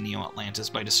blow to Neo-Atlantis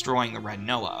by destroying the Red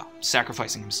Noah,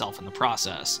 sacrificing himself in the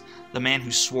process. The man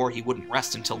who swore he wouldn't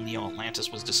rest until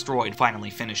Neo-Atlantis was destroyed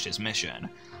finally finished his mission.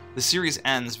 The series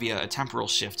ends via a temporal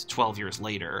shift 12 years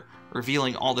later,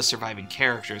 revealing all the surviving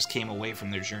characters came away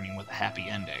from their journey with a happy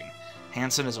ending.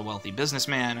 Hansen is a wealthy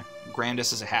businessman,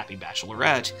 Grandis is a happy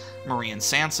bachelorette, Marie and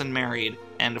Sanson married,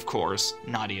 and of course,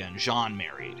 Nadia and Jean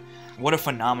married. What a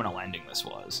phenomenal ending this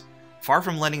was. Far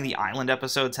from letting the island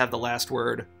episodes have the last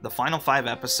word, the final 5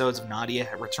 episodes of Nadia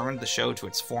have returned the show to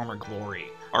its former glory,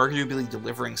 arguably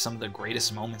delivering some of the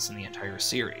greatest moments in the entire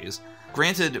series.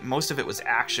 Granted, most of it was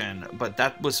action, but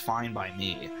that was fine by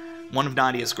me. One of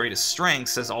Nadia's greatest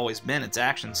strengths has always been its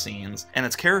action scenes, and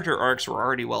its character arcs were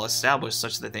already well established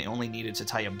such that they only needed to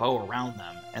tie a bow around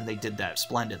them, and they did that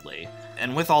splendidly.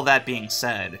 And with all that being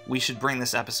said, we should bring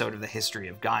this episode of the history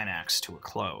of Gainax to a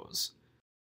close.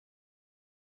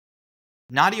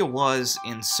 Nadia was,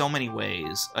 in so many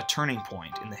ways, a turning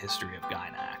point in the history of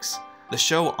Gainax. The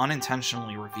show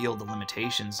unintentionally revealed the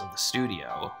limitations of the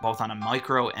studio, both on a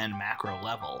micro and macro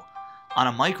level. On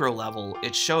a micro level,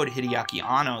 it showed Hideaki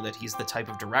Anno that he's the type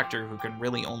of director who can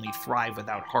really only thrive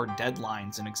without hard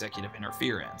deadlines and executive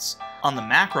interference. On the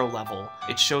macro level,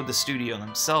 it showed the studio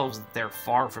themselves that they're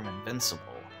far from invincible.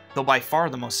 Though by far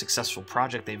the most successful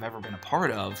project they've ever been a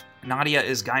part of, Nadia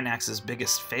is Gainax's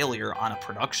biggest failure on a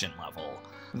production level.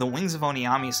 The Wings of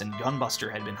Oniamis and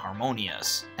Gunbuster had been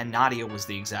harmonious, and Nadia was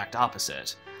the exact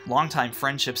opposite. Longtime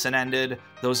friendships had ended,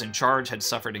 those in charge had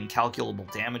suffered incalculable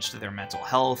damage to their mental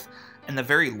health, and the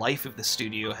very life of the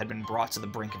studio had been brought to the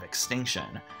brink of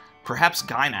extinction. Perhaps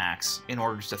Gainax, in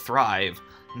order to thrive,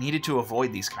 needed to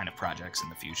avoid these kind of projects in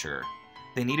the future.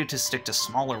 They needed to stick to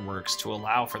smaller works to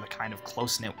allow for the kind of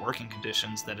close-knit working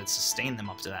conditions that had sustained them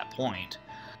up to that point.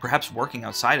 Perhaps working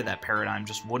outside of that paradigm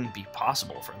just wouldn't be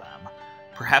possible for them.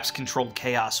 Perhaps controlled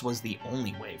chaos was the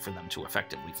only way for them to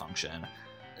effectively function.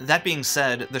 That being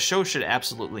said, the show should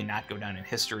absolutely not go down in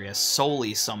history as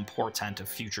solely some portent of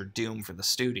future doom for the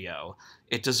studio.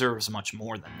 It deserves much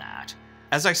more than that.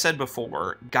 As I said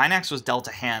before, Gainax was dealt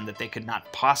a hand that they could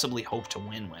not possibly hope to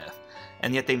win with,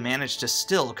 and yet they managed to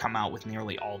still come out with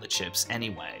nearly all the chips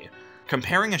anyway.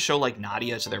 Comparing a show like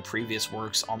Nadia to their previous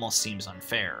works almost seems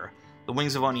unfair. The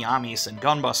Wings of Oniamis and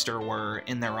Gunbuster were,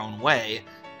 in their own way,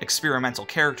 experimental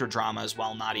character dramas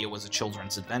while Nadia was a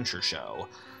children's adventure show.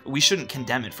 We shouldn't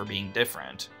condemn it for being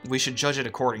different. We should judge it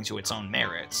according to its own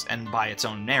merits, and by its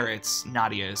own merits,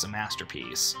 Nadia is a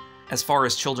masterpiece. As far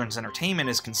as children's entertainment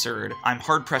is concerned, I'm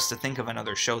hard-pressed to think of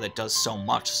another show that does so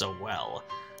much so well.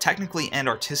 Technically and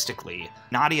artistically,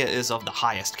 Nadia is of the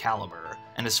highest caliber.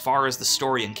 And as far as the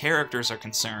story and characters are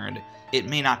concerned, it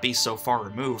may not be so far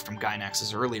removed from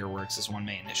Gainax's earlier works as one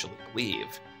may initially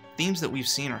believe. Themes that we've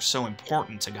seen are so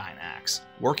important to Gainax: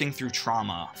 working through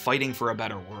trauma, fighting for a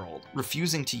better world,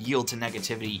 refusing to yield to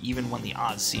negativity even when the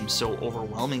odds seem so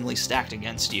overwhelmingly stacked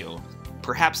against you.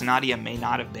 Perhaps Nadia may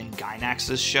not have been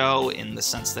Gainax's show in the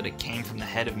sense that it came from the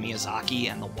head of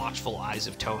Miyazaki and the watchful eyes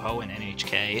of Toho and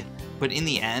NHK, but in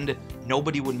the end,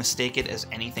 nobody would mistake it as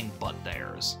anything but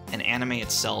theirs, and anime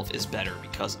itself is better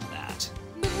because of that.